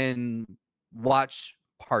 minutes and watch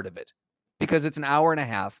part of it, because it's an hour and a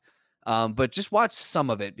half. But just watch some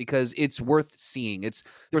of it because it's worth seeing.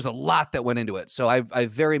 There's a lot that went into it. So I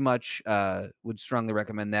very much would strongly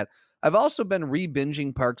recommend that. I've also been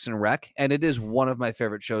re-binging Parks and Rec, and it is one of my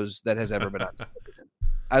favorite shows that has ever been on television.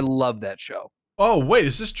 I love that show. Oh, wait,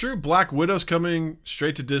 is this true? Black Widow's coming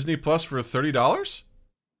straight to Disney Plus for $30?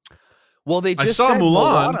 Well, they just I saw said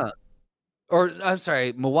Mulan. Moana. Or I'm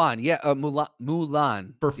sorry, Mulan. Yeah,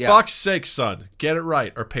 Mulan. For yeah. fuck's sake, son, get it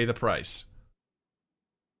right or pay the price.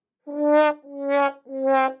 So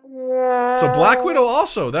Black Widow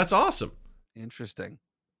also. That's awesome. Interesting.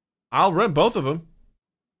 I'll rent both of them.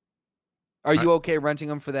 Are you okay renting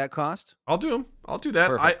them for that cost? I'll do them. I'll do that.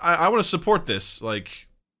 Perfect. I want to support this. Like,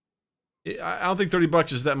 I don't think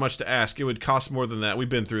 $30 is that much to ask. It would cost more than that. We've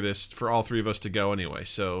been through this for all three of us to go anyway.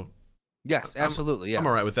 So yes, absolutely. I'm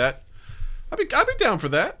all right with that. I'd be down for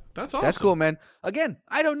that. That's awesome. That's cool, man. Again,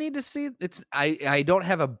 I don't need to see it. I don't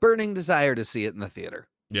have a burning desire to see it in the theater.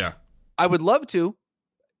 Yeah. I would love to.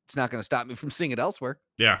 It's not going to stop me from seeing it elsewhere.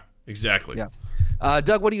 Yeah, exactly. Yeah.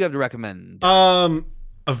 Doug, what do you have to recommend?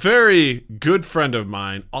 A very good friend of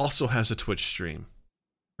mine also has a Twitch stream.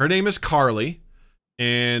 Her name is Carly,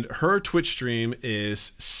 and her Twitch stream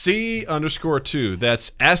is C_2.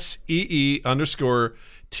 That's SEE_TWOO.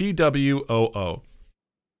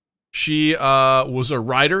 She was a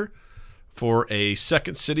writer for a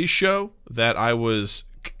Second City show that I was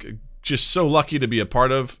just so lucky to be a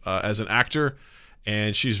part of as an actor,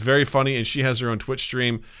 and she's very funny, and she has her own Twitch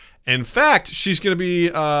stream. In fact, she's going to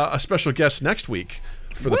be a special guest next week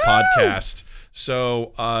for the podcast.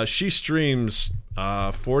 So she streams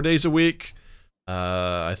 4 days a week.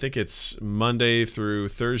 I think it's Monday through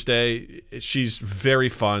Thursday. She's very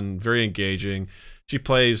fun, very engaging. She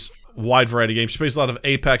plays a wide variety of games. She plays a lot of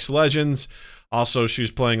Apex Legends. Also, she's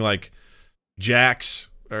playing like Jax,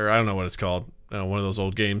 or I don't know what it's called. One of those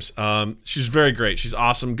old games. She's very great. She's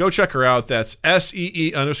awesome. Go check her out. That's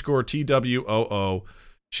SEE_TWOO.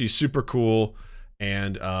 She's super cool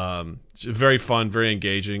and very fun, very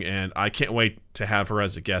engaging, and I can't wait to have her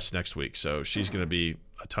as a guest next week. So she's going to be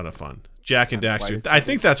a ton of fun. Jack and Daxter. I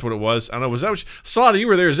think that's what it was. I don't know. Was that what Slotty, you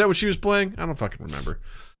were there. Is that what she was playing? I don't fucking remember.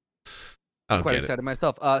 I'm quite excited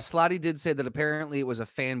myself. Slotty did say that apparently it was a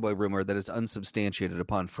fanboy rumor that is unsubstantiated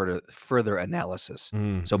upon further analysis.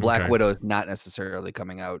 So Black Widow is not necessarily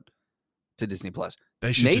coming out to Disney Plus.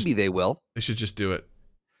 Maybe they will. They should just do it.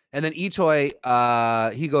 And then Etoy,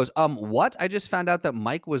 he goes, what? I just found out that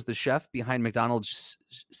Mike was the chef behind McDonald's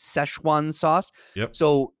Szechuan sauce. Yep.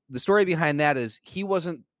 So the story behind that is he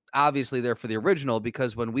wasn't obviously there for the original,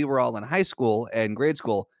 because when we were all in high school and grade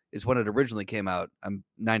school is when it originally came out. I'm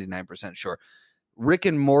 99% sure. Rick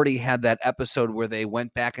and Morty had that episode where they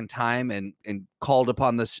went back in time and called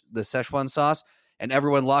upon the Szechuan sauce, and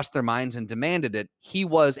everyone lost their minds and demanded it. He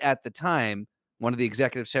was at the time one of the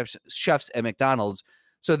executive chefs at McDonald's.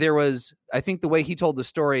 So there was, I think the way he told the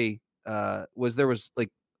story was there was like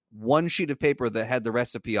one sheet of paper that had the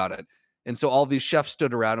recipe on it. And so all these chefs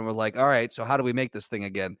stood around and were like, all right, so how do we make this thing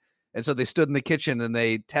again? And so they stood in the kitchen and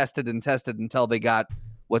they tested and tested until they got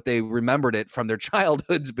what they remembered it from their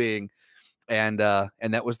childhoods being. And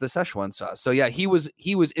that was the Szechuan sauce. So yeah, he was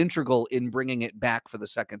integral in bringing it back for the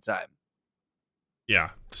second time.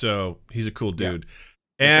 Yeah. So he's a cool dude.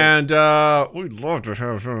 Yeah. And we'd love to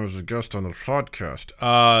have him as a guest on the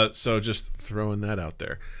podcast. So just throwing that out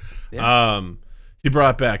there. Yeah. He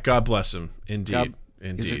brought back. God bless him. Indeed. Yep.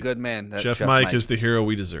 Indeed. He's a good man. Chef Mike is the hero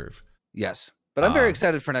we deserve. Yes. But I'm very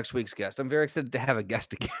excited for next week's guest. I'm very excited to have a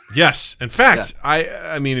guest again. Yes. In fact,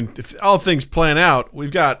 I mean, if all things plan out,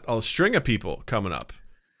 we've got a string of people coming up.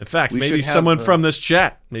 In fact, maybe someone from this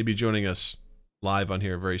chat may be joining us live on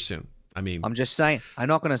here very soon. I mean, I'm just saying. I'm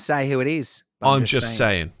not going to say who it is. I'm just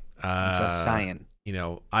saying. Just saying. You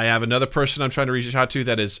know, I have another person I'm trying to reach out to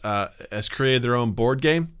that is has created their own board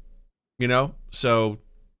game. You know, so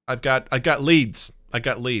I got leads.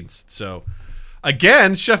 So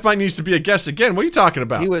again, Chef Mike needs to be a guest again. What are you talking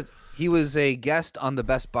about? He was a guest on the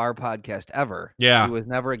Best Bar podcast ever. Yeah. He was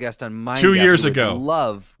never a guest on Mind 2 Gap. years ago.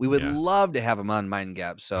 We would love to have him on Mind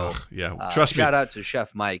Gap. So trust me. Shout out to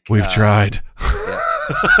Chef Mike. We've tried.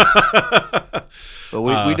 But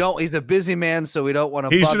we don't. He's a busy man, so we don't want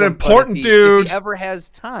to. He's an important dude. If he ever has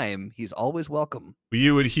time, he's always welcome. His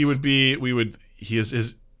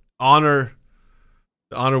honor.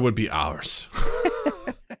 The honor would be ours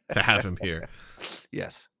to have him here.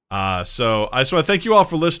 Yes. So I just want to thank you all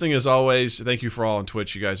for listening. As always, thank you for all on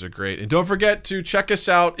Twitch. You guys are great. And don't forget to check us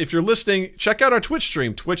out. If you're listening, check out our Twitch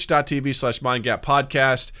stream,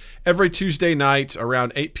 twitch.tv/MindGapPodcast. Every Tuesday night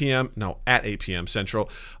around 8 p.m. at 8 p.m. Central.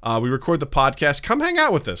 We record the podcast. Come hang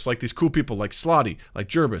out with us, like these cool people like Slotty, like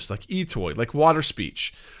Jervis, like eToy, like Water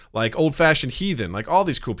Speech, like Old Fashioned Heathen, like all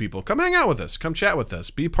these cool people. Come hang out with us. Come chat with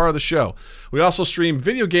us. Be part of the show. We also stream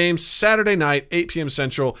video games Saturday night, 8 p.m.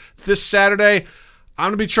 Central. This Saturday, I'm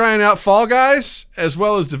going to be trying out Fall Guys as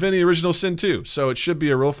well as Divinity Original Sin 2. So it should be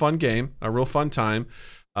a real fun game, a real fun time.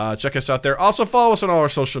 Check us out there. Also follow us on all our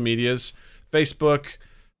social medias, Facebook,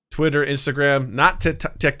 Twitter, Instagram, not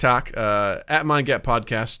TikTok, at MindGap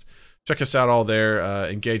Podcast. Check us out all there.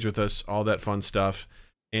 Engage with us, all that fun stuff.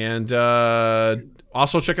 And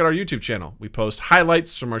also check out our YouTube channel. We post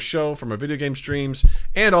highlights from our show, from our video game streams,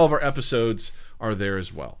 and all of our episodes are there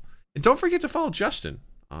as well. And don't forget to follow Justin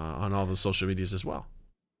on all the social medias as well.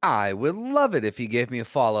 I would love it if you gave me a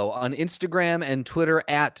follow on Instagram and Twitter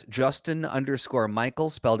at Justin_Michael,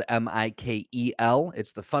 spelled Mikel.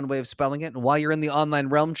 It's the fun way of spelling it. And while you're in the online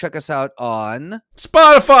realm, check us out on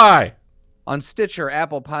Spotify, on Stitcher,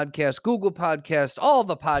 Apple Podcasts, Google Podcasts, all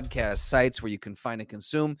the podcast sites where you can find and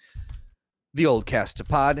consume the old Cast to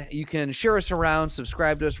Pod. You can share us around,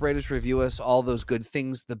 subscribe to us, rate us, review us, all those good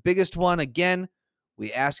things. The biggest one, again,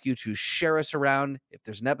 we ask you to share us around. If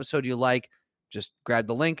there's an episode you like, just grab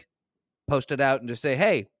the link, post it out, and just say,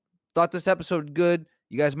 hey, thought this episode good.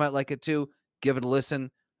 You guys might like it too. Give it a listen.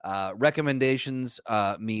 Recommendations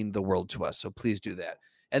mean the world to us, so please do that.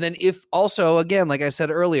 And then if also, again, like I said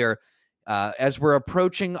earlier, as we're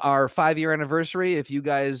approaching our 5-year anniversary, if you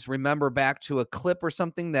guys remember back to a clip or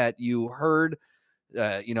something that you heard,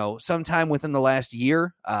 sometime within the last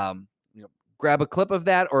year, grab a clip of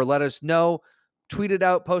that or let us know. Tweet it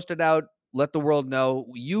out, post it out, let the world know.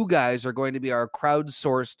 You guys are going to be our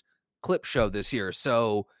crowdsourced clip show this year,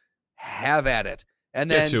 so have at it.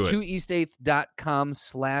 And then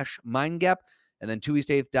 2east8th.com/mindgap, and then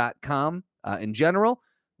 2east8th.com in general.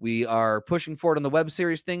 We are pushing forward on the web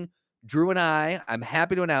series thing. Drew and I'm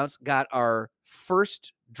happy to announce, got our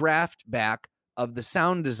first draft back of the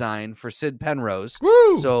sound design for Sid Penrose.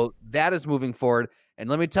 Woo! So that is moving forward. And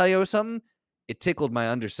let me tell you something, it tickled my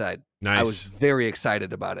underside. Nice. I was very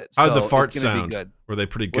excited about it. How did the farts it's gonna sound? Be good. Were they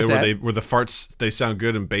pretty good? Were the farts, they sound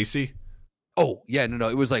good and bassy? Oh, yeah, no.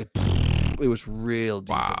 It was like, it was real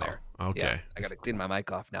deep in there. Okay. Yeah, I got to clean my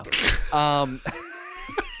mic off now.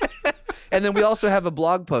 And then we also have a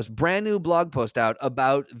blog post, brand new blog post out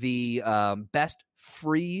about the best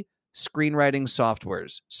free screenwriting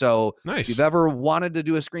softwares. So nice. If you've ever wanted to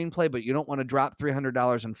do a screenplay, but you don't want to drop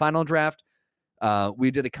 $300 in Final Draft, we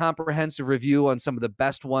did a comprehensive review on some of the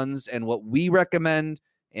best ones and what we recommend,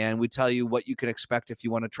 and we tell you what you can expect if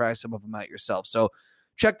you want to try some of them out yourself. So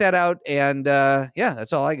check that out, and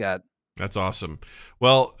that's all I got. That's awesome.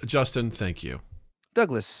 Well, Justin, thank you.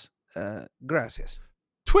 Douglas, gracias.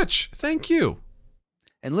 Twitch, thank you.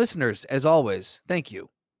 And listeners, as always, thank you.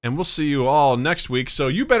 And we'll see you all next week, so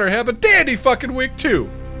you better have a dandy fucking week too.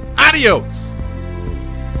 Adios!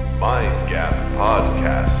 Mind Gap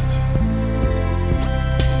Podcast.